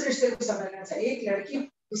उस रिश्ते को समझना चाहिए। एक लड़की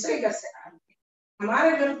दूसरे घर से आ रही है,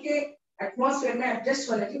 हमारे घर के एटमोसफेयर में एडजस्ट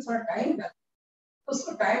होने की थोड़ा टाइम लगता है,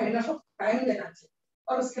 उसको टाइम इनफ टाइम देना चाहिए,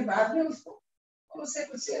 और उसके बाद में उसको उससे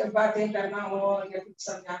कुछ बातें करना हो या कुछ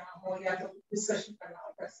समझाना हो या तो डिस्कशन करना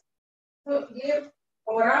हो कर सकते। तो ये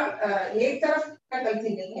ओवरऑल एक तरफ का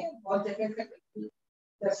गलती नहीं है, बहुत जगह का गलती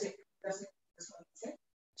से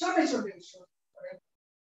छोटे छोटे इश्यू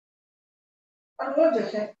और वो जो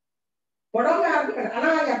है बड़ों में आदमी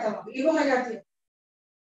घटाना आ जाता है, ईगो आ जाती है।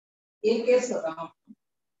 एक केस बताओ,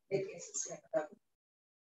 एक केस इसमें बता दूं,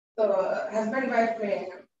 तो हस्बैंड वाइफ में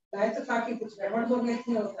लाए तो काफी कुछ गड़बड़ हो गई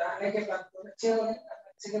थी, और आने के बाद तो बच्चे हो गए,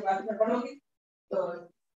 बच्चे के बाद गड़बड़ होगी तो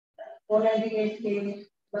 498 के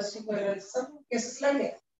बस सब केसेस लग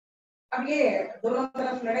गए। अब ये दोनों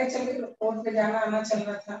तरफ लड़ाई चल रही, कोर्ट पे जाना आना चल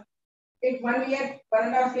रहा था। एक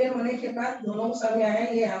 1.5 ईयर होने के बाद दोनों को समझ आया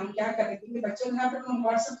ये हम क्या करें, क्योंकि बच्चों यहाँ पर हम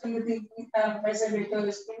व्हाट्सएप कर लेते हैं, पैसे भेजते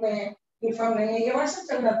हो स्कूल में यूनिफॉर्म नहीं है, ये व्हाट्सएप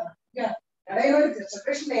चल रहा था, क्या लड़ाई हो रही थी,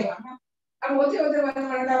 सेपरेशन नहीं हुआ ना। अब होते होते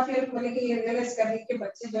 1.5 ईयर बोले कि ये रियलाइज कर कि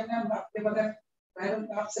बच्चे जो है ना बाप के बगैर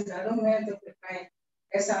बाप से घरों में, तो फिर मैं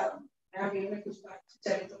ऐसा यहाँ में कुछ बात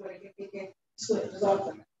चले तो बोले ठीक है इसको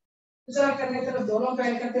रिजॉल्व करने तरफ दोनों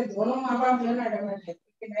पहल करते, दोनों माँ बाप जो है ना एडमेंट है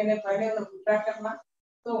कि मैंने पहले उन्हें पूरा करना।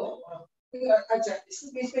 तो अच्छा इसके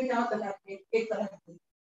बीच में क्या होता है, एक तरह की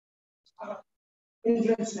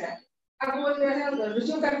इन्फ्लुएंस में अब वो जो है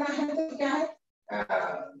रुजू करना है तो क्या है,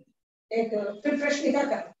 एक फिर फ्रेश निकाह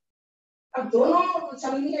करना। अब दोनों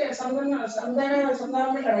समझिए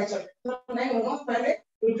समझाने में लड़ाई चल रही, तो नहीं होगा पहले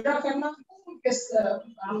विड्रॉ करना किस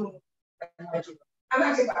हम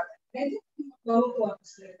अलग की बात है, नहीं दोनों को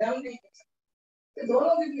वापस ले दम नहीं कर सकते,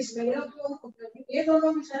 दोनों के बीच में ये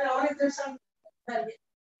दोनों बेचारे और एक दर्शन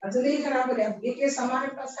जल्दी खराब हो गया। ये केस हमारे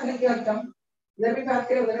पास आने के बाद हम इधर भी बात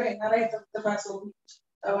करें उधर एनआरआई तक पास होगी,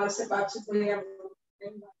 हमारे से बातचीत हुई,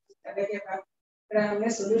 करने के बाद फिर हमने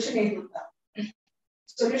सोल्यूशन नहीं ढूंढा,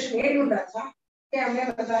 सोल्यूशन ये ढूंढा था कि हमने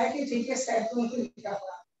बताया कि ठीक है स्टाइप को लिखा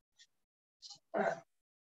हुआ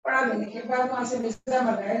पढ़ा देने के बाद वहां से वीजा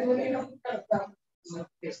मंगाया, तो बोले लोग करता हूँ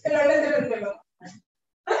लड़ने दे लोग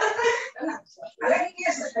हालांकि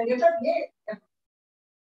ये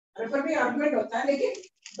पर भी आर्गुमेंट होता है, लेकिन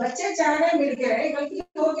बच्चे चाह रहे मिल के रहे, गलती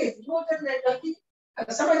हो गई वो गलती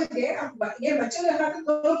समझ के अब ये बच्चे के साथ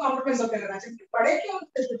दोनों कॉम्प्रोमाइज होकर रहना चाहिए, पढ़े क्यों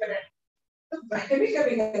तो बच्चे भी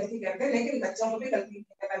कभी गलती करते हैं, लेकिन बच्चों को भी गलती नहीं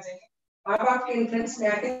करना चाहिए। माँ बाप के इन्फ्लुएंस में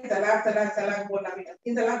आके तलाक तलाक तलाक बोलना भी,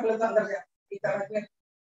 3 तलाक बोले तो अंदर जाती तलाक में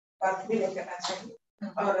बात भी नहीं करना चाहिए।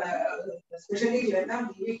 और स्पेशली जो है ना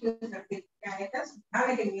बीवी को क्या है का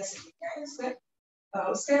समझाने के लिए से क्या है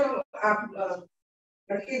उससे आप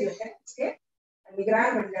लड़के जो है उसके निगरान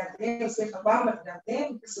बन जाते हैं, उसके खबाब बन जाते हैं,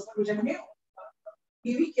 उनके सुपरविजन में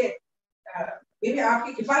बीवी के बीवी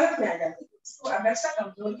आपकी किफायत में आ जाती है। उसको हमेशा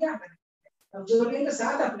कमजोरियों के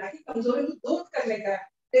साथ अपना के कमजोरी को दूर करने का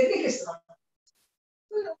टेक्निक इस्तेमाल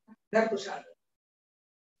घर खुशहाल।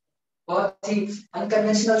 बहुत ही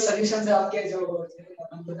अनकन्वेंशनल सॉल्यूशंस है आपके जो इतने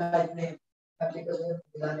को जो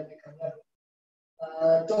दिलाने में कामयाब।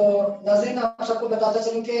 तो नाज़रीन आप सबको बताता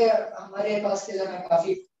चलूं कि हमारे पास के जो है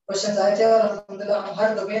काफी क्वेश्चंस आए थे, और अल्हम्दुलिल्लाह हम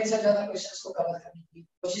हर डोमेन से ज्यादा क्वेश्चंस को कवर करने की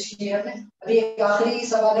कोशिश की है हमने। अभी एक आखिरी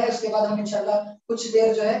सवाल है, उसके बाद हम इंशाल्लाह कुछ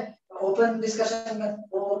देर जो है ओपन डिस्कशन में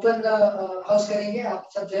ओपन हाउस करेंगे, आप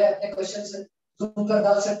सब जो है अपने क्वेश्चंस जूम पर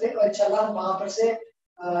डाल सकते हैं, और इंशाल्लाह हम वहां पर से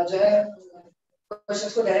जो है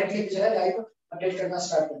क्वेश्चंस को डायरेक्टली जो है लाइव अपडेट करना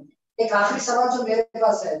स्टार्ट करेंगे। एक आखिरी सवाल जो मेरे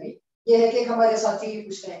पास है अभी ये है कि हमारे साथी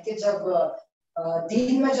पूछ रहे हैं कि जब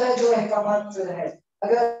दीन में जो है जो अहकामात है,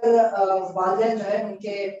 अगर वालिदैन जो है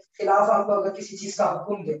उनके खिलाफ आपको अगर किसी चीज का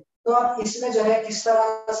हुक्म दे, तो आप इसमें जो है किस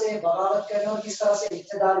तरह से बगावत करें और किस तरह से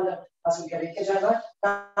इत्तेदाल हासिल करें कि जो है ना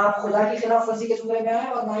आप खुदा की खिलाफ वर्जी के जुमरे में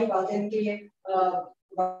आए और ना ही वालिदैन के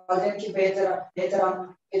वालिदैन की बेहतराम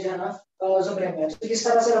के जो है ना जुमरे में। तो किस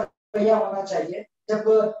तरह से रवैया होना चाहिए जब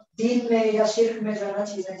दीन में या शिर्क में जो है ना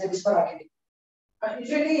चीजें जब इस पर आके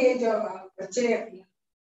यूजुअली ये जो बच्चे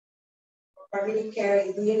पढ़ लिख के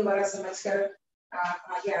दीन वाला समझकर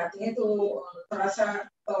आगे आते हैं तो थोड़ा सा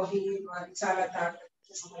तौहीद और रिसालत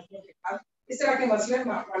समझने के बाद इस तरह के मसले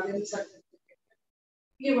वालिदैन के साथ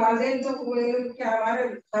ये वालिदैन तो क्या हमारे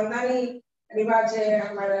खानदानी रिवाज है,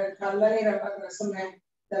 हमारे खानदानी रस्म है,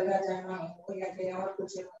 दरगाह जाना हो या कहीं और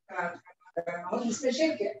कुछ करना हो जिसमें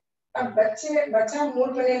शिर्क है। अब बच्चा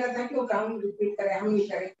मूड बनेगा था कि वो काम रिपीट करे, हम ही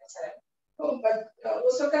करें ऐसा है। तो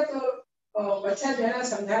उस वक्त तो बच्चा जो है ना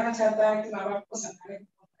समझाना चाहता है कि माँ बाप को समझाने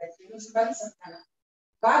की उस बात समझाना,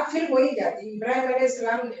 बात फिर वही जाती। इब्राहिम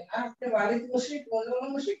अलैहिस्सलाम ने ना अपने वालिद मुशरिक बोलो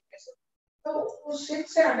मुशरिक कैसे, तो उस शिर्क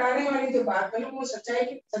से हटाने वाली जो बात है वो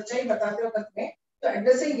सच्चाई बताते वक्त में तो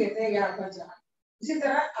एड्रेसिंग देते हैं यहाँ पर जहाँ। इसी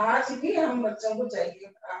तरह आज भी हम बच्चों को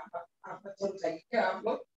चाहिए, आप बच्चों को चाहिए कि आप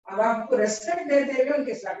लोग माँ बाप को रेस्पेक्ट देते हुए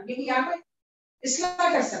उनके इस्लाम, क्योंकि यहाँ पे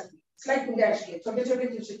इस्लाम कर सकती है, इस्लाम गुंजाइश की छोटे छोटे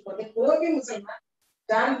जो शिर्क होते, कोई भी मुसलमान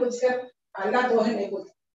जानबूझकर अल्लाह दो है नहीं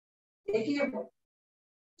बोलते, एक ही है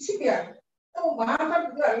किसी भी आदमी। तो वहां पर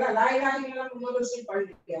जो अल्लाह ला इलाहा इल्लल्लाह मुहम्मद रसूल पढ़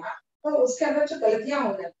लिया तो उसके अंदर जो गलतियां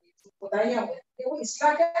हो जाती है, खुदाइयां हो जाती है, वो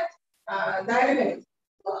इस्लाह के दायरे में नहीं।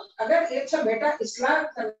 तो अगर एक अच्छा बेटा इस्लाह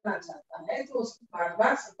करना चाहता है तो उसको बार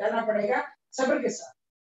बार समझाना पड़ेगा, सब्र के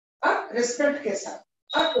साथ और रिस्पेक्ट के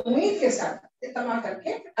साथ और उम्मीद के साथ इत्तमा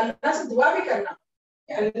करके अल्लाह से दुआ भी करना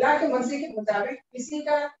कि अल्लाह के मर्जी के मुताबिक किसी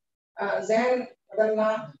का जहन बदलना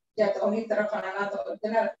या तौहीद तरफ आना, तो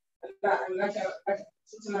अल्लाह के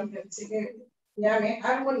किसी के दुनिया में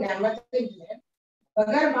हर वो नेमतें जो है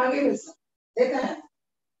बगैर मांगे मिल सकती देता है,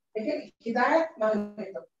 लेकिन हिदायत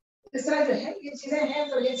मांगे तो इस तरह जो है ये चीजें हैं।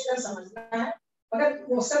 तो ये चीजें समझना है, मगर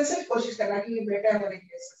मुसलसल कोशिश करना कि ये बेटा होने की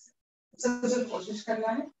मुसलसल कोशिश करना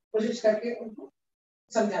है, कोशिश करके उनको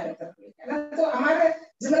समझाने तक है ना, तो हमारे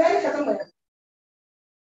जिम्मेदारी खत्म हो जाती है।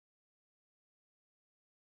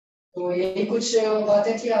 तो यही कुछ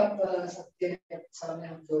बातें थी आप सबके सामने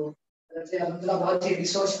हम जो अलहमदुलिल्लाह बहुत ही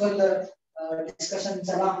रिसोर्सफुल डिस्कशन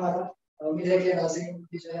चला हमारा। उम्मीद है कि नाज़रीन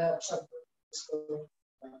भी जो है सब इसको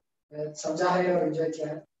समझा है और एंजॉय किया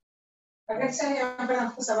है। अगर से यहाँ पर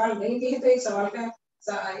आपको सवाल नहीं दिए तो एक सवाल का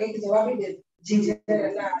एक जवाब ही दे जी जी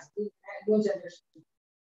दो जनरेशन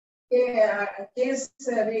के केस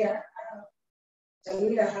अभी चल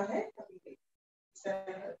ही रहा है, अभी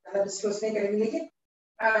ज़्यादा डिस्कस नहीं करेंगे, लेकिन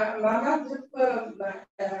माँ बाप जब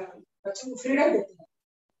बच्चों को फ्रीडम देते हैं,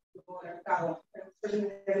 वो लड़का हो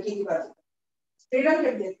लड़की की बात, फ्रीडम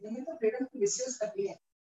जब देते हैं तो फ्रीडम को मिसयूज करती है।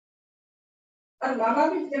 और माँ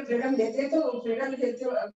बाप भी जब फ्रीडम देते हैं तो फ्रीडम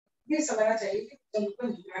देते ये समझना चाहिए कि उनको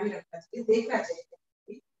निगरानी रखना चाहिए, देखना चाहिए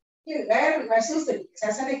कि गैर महसूस तरीके से,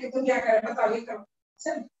 ऐसा नहीं कि तुम क्या कर रहे हो बताओ ये करो,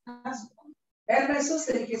 सर गैर महसूस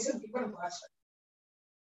तरीके से उनके ऊपर वास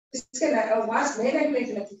इसके वास नहीं रखने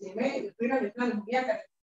के नतीजे में फ्रीडम इतना मुहैया करें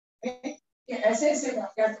कि ऐसे ऐसे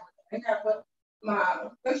वाकयात होते हैं कि आप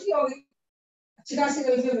गलती हो गई, अच्छी खासी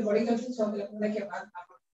गलती होगी, बड़ी गलती होने के बाद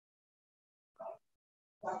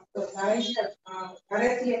तो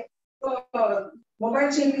रहती है तो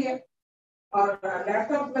मोबाइल छीन लिया और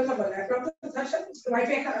लैपटॉप, मतलब लैपटॉप तो था सर, उसके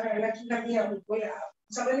वाईफाई कनेक्शन कर दिया, कोई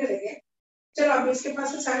समझने लगे चलो अब इसके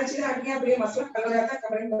पास तो सारी चीजें आ गई, अब ये मसला हल हो जाता है,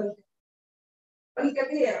 कमरे में बंद कर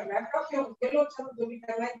दिया लैपटॉप के लोग सब जो भी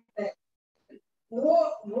करना है।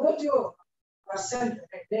 वो जो पर्सन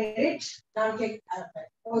डेरिट नाम के ऐप है,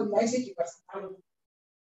 वो वाईफाई की पर्सन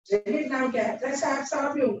डेरिट नाम के ऐप है, ऐसा ऐप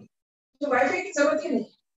सब भी होंगे तो वाईफाई की जरूरत ही नहीं है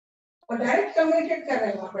और डायरेक्ट कम्युनिकेट कर रहे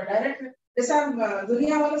हैं वहाँ पर, डायरेक्ट जैसा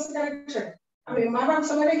दुनिया वालों से कनेक्शन है। अब माँ बाप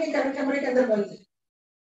समझ रहे कि कमरे के अंदर बंद है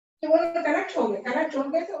कि वो कनेक्ट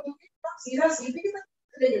होंगे तो उनके पास सीधा सीपी की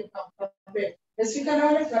तरफ इसका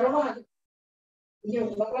नाम है करोड़ों आगे ये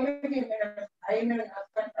लोगों में भी मेरा भाई मेरे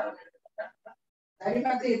सारी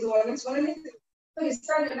बातें ये तो अलग समझ नहीं थे। तो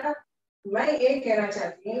इसका जो ना मैं ये कहना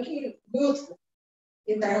चाहती हूँ कि यूथ को,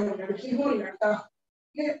 चाहे वो लड़की हो लड़का हो,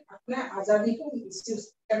 कि अपना आजादी को मिसयूज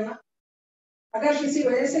करना, अगर किसी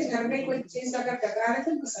वजह से घर में कोई चीज अगर टकरा रहे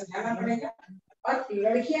तो उनको समझाना पड़ेगा। और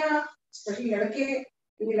लड़कियां स्पेशली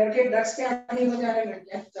लड़के ड्रग्स के आदी हो जा रहे,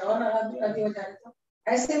 लड़कियां और आदी हो जा रहे, तो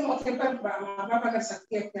ऐसे मौके पर माँ बाप अगर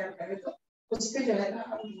सख्ती अख्तियार करे तो उस पर जो है ना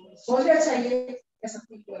सोचना चाहिए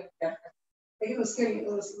सख्ती को अख्तियार करें, लेकिन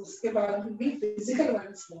उसके बाद भी फिजिकल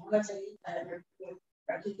वायलेंस होना चाहिए,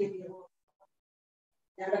 लड़की के लिए वो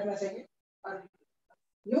ध्यान रखना चाहिए। और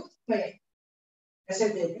यूथ में ऐसे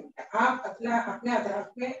देखें आप अपने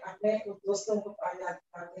अतराफ में अपने दोस्तों को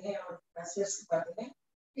पाते हैं और पाते हैं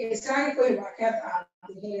कि इस तरह के कोई वाकयात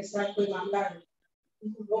आते हैं, इस तरह कोई मामला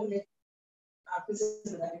लोग आपकी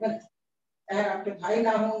जिम्मेदारी बनती है। चाहे आपके भाई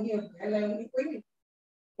ना होंगे और बहन ना होंगी, कोई नहीं,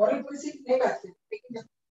 मॉरल पॉलिसी नहीं बात करती, लेकिन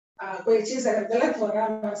जब कोई चीज अगर गलत हो रहा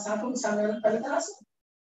है सामने वाले सामने वाले पहले तरह से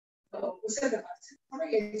तो उससे दबा से थोड़ा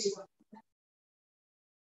ये चीज होती है।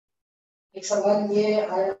 एक सवाल ये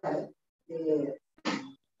आया है कि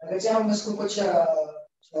अगर हम इसको कुछ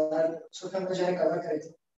छोटा में जो है कवर करें थे,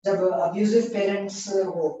 जब अब्यूजिव पेरेंट्स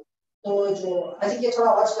हो तो जो आई थिंक ये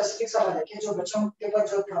थोड़ा और स्पेसिफिक सवाल है कि जो बच्चों के ऊपर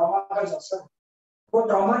जो ट्रॉमा का जो असर, वो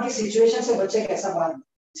ट्रॉमा की सिचुएशन से बच्चे कैसा बाहर,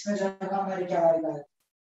 इसमें जो है हमारी क्या राय है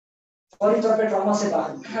फौरी तौर पे ट्रॉमा से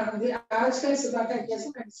बाहर। हाँ, आज का इस बात है कैसे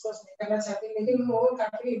मैं डिस्कस नहीं करना चाहती, लेकिन वो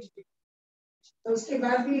काफी तो उसके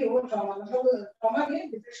बाद भी वो ट्रॉमा मतलब ट्रॉमा नहीं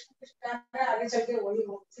डिप्रेशन के शिकार है, आगे चल के वही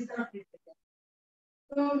हो इसी तरह ट्रीट करते हैं।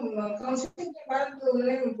 तो काउंसलिंग के बाद तो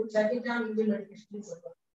उन्होंने पूछा कि क्या मुझे मेडिकेशन की जरूरत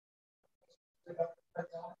है,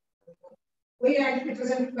 वही एंटी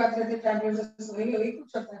डिप्रेसेंट की बात करते टैबलेट्स वही वही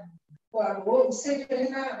कुछ होता है। तो अब वो उससे जो है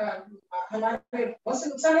ना हमारे बहुत से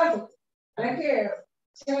नुकसान होते हैं,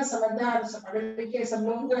 हालांकि समझदार पढ़े लिखे सब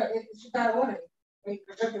लोग शिकार हो रहे हैं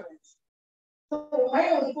प्रेशर की वजह से। तो मैं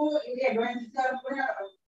उनको ये एडवाइस का पूरा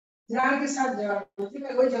ध्यान के साथ जवाब देती,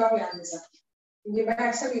 मैं कोई जवाब याद नहीं सकती, क्योंकि मैं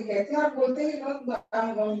अक्सर ये कहती हूँ और बोलते हैं लोग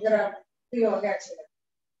हम जरा फ्री हो गया अच्छे लगता।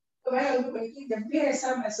 तो मैं उनको बोली जब भी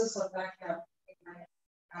ऐसा महसूस होता है कि आप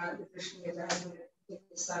डिप्रेशन में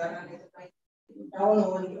डाउन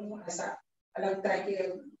हो रही हूँ, ऐसा लगता है कि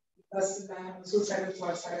बस मैं सुसाइडल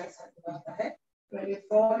थॉट्स ऐसा होता है, तो ये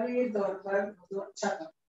फौरी तौर पर अच्छा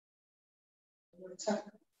करो, अच्छा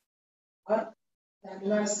करो और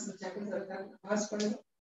नमाज पढ़ो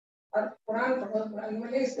और कुरान पढ़ो। कुरान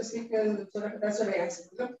में स्पेसिफिक मतलब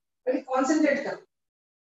कंसंट्रेट करो,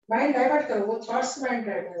 माइंड डाइवर्ट करो, वो थॉट्स माइंड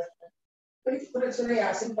डाइवर्ट करता है। पूरे सूरह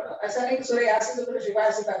यासीन पढ़ो, ऐसा नहीं कि सूरह यासीन तो पूरे शिफा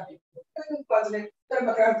से काट दी, कंसंट्रेट कर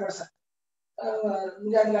बकरा पढ़ सकते,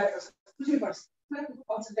 मुजाहिदा कर सकते, कुछ भी पढ़ सकते,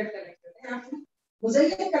 कंसंट्रेट करने के लिए मुझे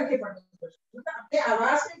करके पढ़ने की कोशिश, मतलब अपने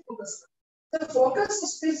आवाज में फोकस करो। तो फोकस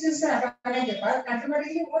स्पीच से हटाने के बाद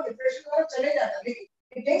ऑटोमेटिकली वो डिप्रेशन और चले जाता है, लेकिन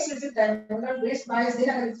इट टेक्स लिटिल टाइम, मतलब 20-22 दिन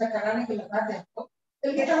अगर इसका कराने के लगाते हैं आपको,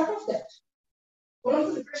 तो गेट आउट ऑफ दैट।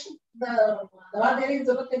 उनको डिप्रेशन दवा देने की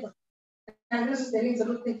जरूरत नहीं पड़ती, टैबलेट्स देने की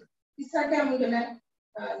जरूरत नहीं पड़ती। इस तरह के हम जो है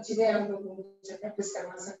चीजें हम लोग प्रैक्टिस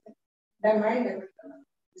करवा सकते हैं, माइंड डाइवर्ट करना।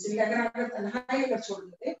 इसलिए अगर आप तन्हाई अगर छोड़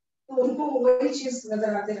देते तो उनको वही चीज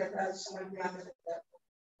नजर आते रहता है, समझ में आने लगता है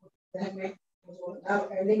में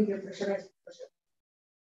एंडिंग डिप्रेशन है।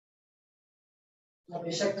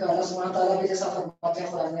 बेशक अल्लाह सुब्हानहू तआला भी जैसा फरमाते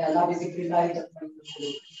हैं कुरान में, अल्लाह भी ज़िक्रिल्लाह ही तत्मइन्नुल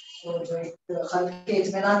कुलूब, तो जो एक खल्क़ के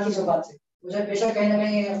इत्मीनान की जो बात है, मुझे बेशक कहीं ना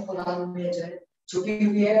कहीं कुरान में जो है छुपी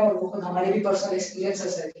हुई है, और वो खुद हमारे भी पर्सनल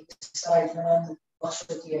एक्सपीरियंसेस है कि किस तरह इत्मीनान बख्श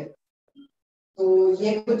होती है। तो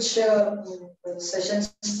ये कुछ सेशंस,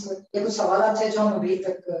 ये कुछ सवाल थे जो हम अभी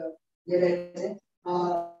तक ले रहे थे।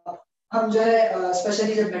 हम जो है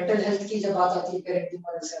स्पेशली जब मेंटल हेल्थ की जब बात आती है पेरेंटिंग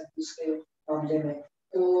और उसके मामले में,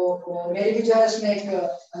 तो मेरी भी जो है इसमें एक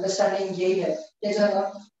अंडरस्टैंडिंग यही है कि जो है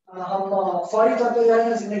हम फौरी तौर पे जो है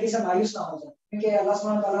ना जिंदगी से मायूस ना हो जाए, क्योंकि अल्लाह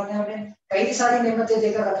सुब्हानहू तआला ने हमें कई सारी नेमतें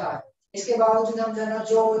देकर रखा है। इसके बावजूद हम जो है ना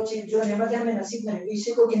जो नेमतें हमें नसीब नहीं हुई,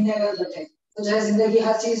 इसी को गिनने अगर बैठे तो जो है जिंदगी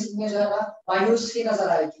हर चीज में जो है ना मायूस ही नजर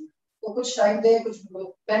आएगी। तो कुछ टाइम दे, कुछ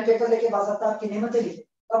पेन पेपर लेके बाकायदा आपकी नेमतें लिखे,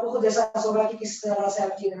 तो आपको खुद एहसास होगा कि किस तरह से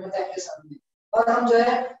आपकी नेमतें आपके सामने। और हम जो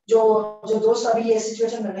है जो जो दोस्त अभी ये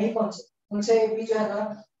सिचुएशन में नहीं पहुंचे, उनसे भी जो है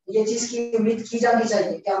ना ये चीज की उम्मीद की जानी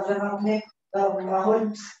चाहिए कि आप जो है अपने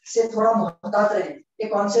माहौल से थोड़ा मोहतात रहें कि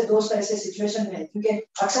कौन से दोस्त ऐसे सिचुएशन में है, क्योंकि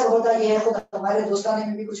अक्सर होता ये है, खुद हमारे दोस्ताने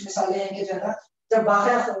में भी कुछ मिसालें हैं कि जो है ना जब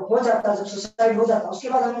वाक़या हो जाता, जब सुसाइड हो जाता, उसके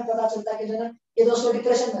बाद हमें पता चलता है कि जो है ना ये दोस्त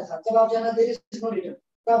डिप्रेशन में था। जब आप जो है ना देयर इज नो रिटर्न,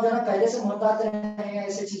 तो आप जो है ना पहले से मोहतात रहें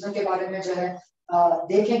ऐसे चीजों के बारे में जो है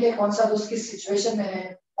देखें कि कौन सा दोस्त किस सिचुएशन में है,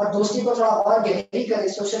 और दोस्ती को थोड़ा और गहरी करें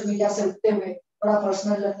सोशल मीडिया से उठते हुए, थोड़ा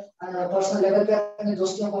पर्सनल लेवल पे अपनी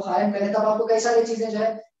दोस्तियों को कायम करें। तब आपको कई सारी चीजें जो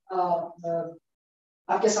है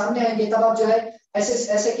आपके सामने आएंगे, तब आप जो है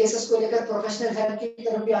ऐसे केसेस को लेकर प्रोफेशनल हेल्प की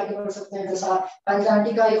तरफ भी आगे बढ़ सकते हैं। जैसा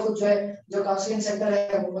आंटी का ये खुद जो है जो काउंसलिंग सेंटर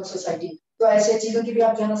है वुमेन सोसाइटी, तो ऐसे चीजों की भी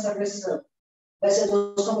आप जो है ना सर्विस वैसे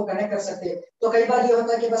दोस्तों को कनेक्ट कर सकते हैं। तो कई बार ये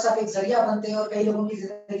होता है कि बस आप एक जरिया बनते हैं और कई लोगों की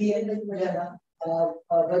जिंदगी में जो है ना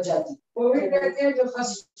बच जाती। कोविड में जो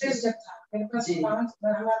फर्स्ट स्टेज जब था, मेरे पास 5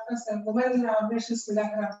 हमारे पास वुमेन ऑर्गेनाइजेशंस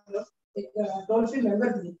मिलाकर हम लोग एक टोल फ्री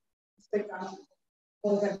नंबर दिए, इस पे काम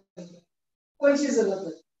करने के कोई चीज जरूरत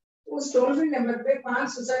है, उस टोल फ्री नंबर पे 5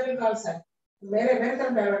 सुसाइडल कॉल्स आए, मेरे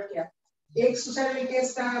तरफ डाइवर्ट किया। एक सुसाइडल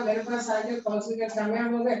केस का मेरे पास आके काउंसलिंग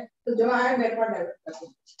कामयाब हो गए, तो जो आए मेरे पास डाइवर्ट कर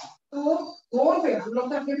दिया। तो फोन पे हम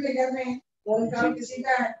लोग तो अपने घर में फोन कॉल किसी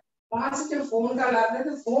का है, 5 से जो फोन कॉल आते हैं,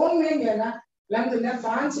 तो फोन में जो है ना अल्हम्दुलिल्लाह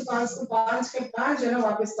 5 के 5 जो है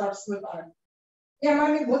वापस थॉट्स में पा रहे हैं। ये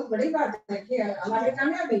हमारे लिए बहुत बड़ी बात है कि हमारे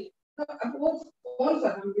कामयाबी। तो अब वो फोन पर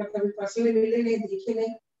हम मतलब कभी पर्सनली मिले नहीं, देखे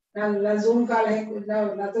नहीं, ना जूम कॉल है,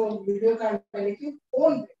 ना तो वीडियो कॉल है, लेकिन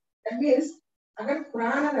फोन पे दैट मींस अगर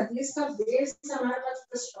कुरान और हदीस का बेस हमारे पास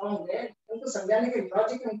इतना स्ट्रांग है, उनको समझाने के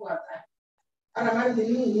लॉजिक हमको आता है और हमारी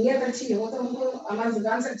दिल में नीयत अच्छी हो, तो उनको हमारी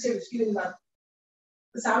जुबान से अच्छी मुश्किल बात,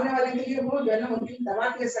 तो सामने वाले के लिए वो जो है ना उनकी दवा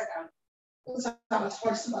कैसा काम, तो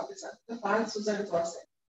थॉट्स वापस आते, तो 5 सुसाइड थॉट्स है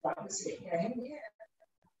वापस लेके आएंगे।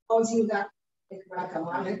 कौन सी का एक बड़ा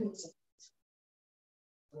कमाल है।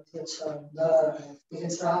 बहुत ही अच्छा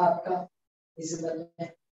एक्सपीरियंस रहा आपका इस बारे में।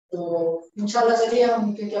 तो इंशाल्लाह चलिए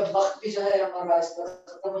हम, क्योंकि अब वक्त भी जो है हमारा इस पर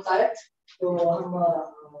खत्म होता है, तो हम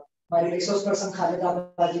हमारी रिसोर्स पर्सन खालिदा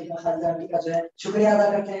आंटी का जो है शुक्रिया अदा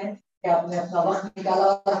करते हैं कि आपने अपना वक्त निकाला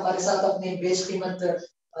और हमारे साथ अपने बेशकीमत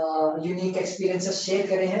यूनिक एक्सपीरियंसेस शेयर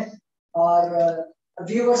करे हैं। और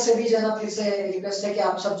व्यूअर्स से भी जो है ना फिर से रिक्वेस्ट है कि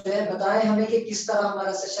आप सब जो है बताएं हमें कि किस तरह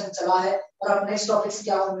हमारा सेशन चला है और आप नेक्स्ट टॉपिक्स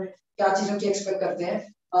क्या चीजों की एक्सपेक्ट करते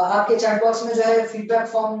हैं। आपके चैट बॉक्स में जो है फीडबैक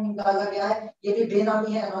फॉर्म डाला गया है, ये भी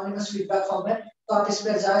बेनामी है, एनोनिमस फीडबैक फॉर्म है, तो आप इस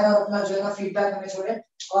पर जाएं और अपना जो है ना फीडबैक हमें छोड़ें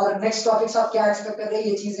और नेक्स्ट टॉपिक्स आप क्या एक्सपेक्ट कर रहे हैं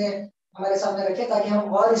ये चीजें हमारे सामने रखें, ताकि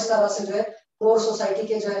हम और इस तरह से जो है कोर सोसाइटी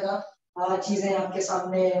के जो है ना चीजें आपके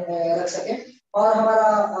सामने रख सकें। और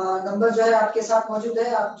हमारा नंबर जो है आपके साथ मौजूद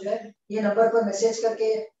है, आप जो है ये नंबर पर मैसेज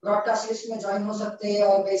करके ब्रॉडकास्ट लिस्ट में ज्वाइन हो सकते हैं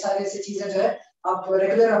और कई सारे ऐसी चीजें जो है आप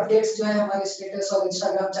रेगुलर अपडेट्स जो है हमारे स्टेटस और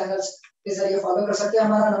इंस्टाग्राम चैनल्स के जरिए फॉलो कर सकते हैं।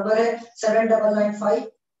 हमारा नंबर है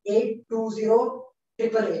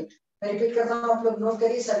 7995820888। मैं रिपीट करता हूँ, आप लोग नोट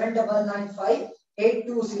करिए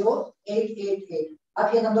 7995820888।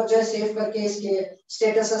 आप ये नंबर जो है सेव करके इसके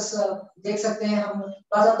स्टेटस देख सकते हैं। हम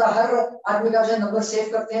बाज़ाब्ता हर आदमी का जो है नंबर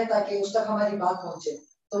सेव करते हैं ताकि उस तक हमारी बात पहुंचे।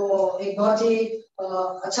 तो एक बहुत ही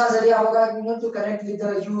अच्छा जरिया होगा to connect with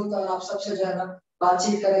the youth और आप सबसे जो है ना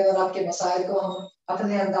बातचीत करें और आपके मसाइल को हम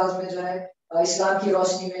अपने अंदाज में जो है इस्लाम की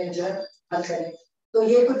रोशनी में जो है हल करें। तो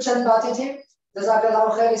ये कुछ चंद बातें थी।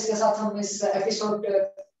 जज़ाकल्लाह खैर। इसके साथ हम इस एपिसोड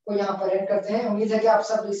को यहाँ पर एंड करते हैं। उम्मीद है कि आप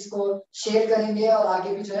सब इसको शेयर करेंगे और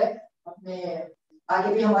आगे भी जो है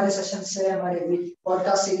आगे भी हमारे सेशन से हमारे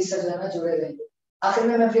पॉडकास्ट सीरीज से जो है ना जुड़े रहेंगे। आखिर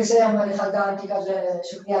में मैं फिर से हमारे खालिदा आंटी का जो है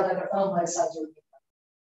शुक्रिया अदा करता हूँ हमारे साथ जुड़ने का।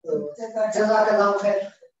 तो जज़ाकल्लाह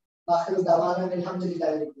खैर। आखिर दावाना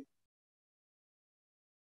अल्हम्दुलिल्लाह।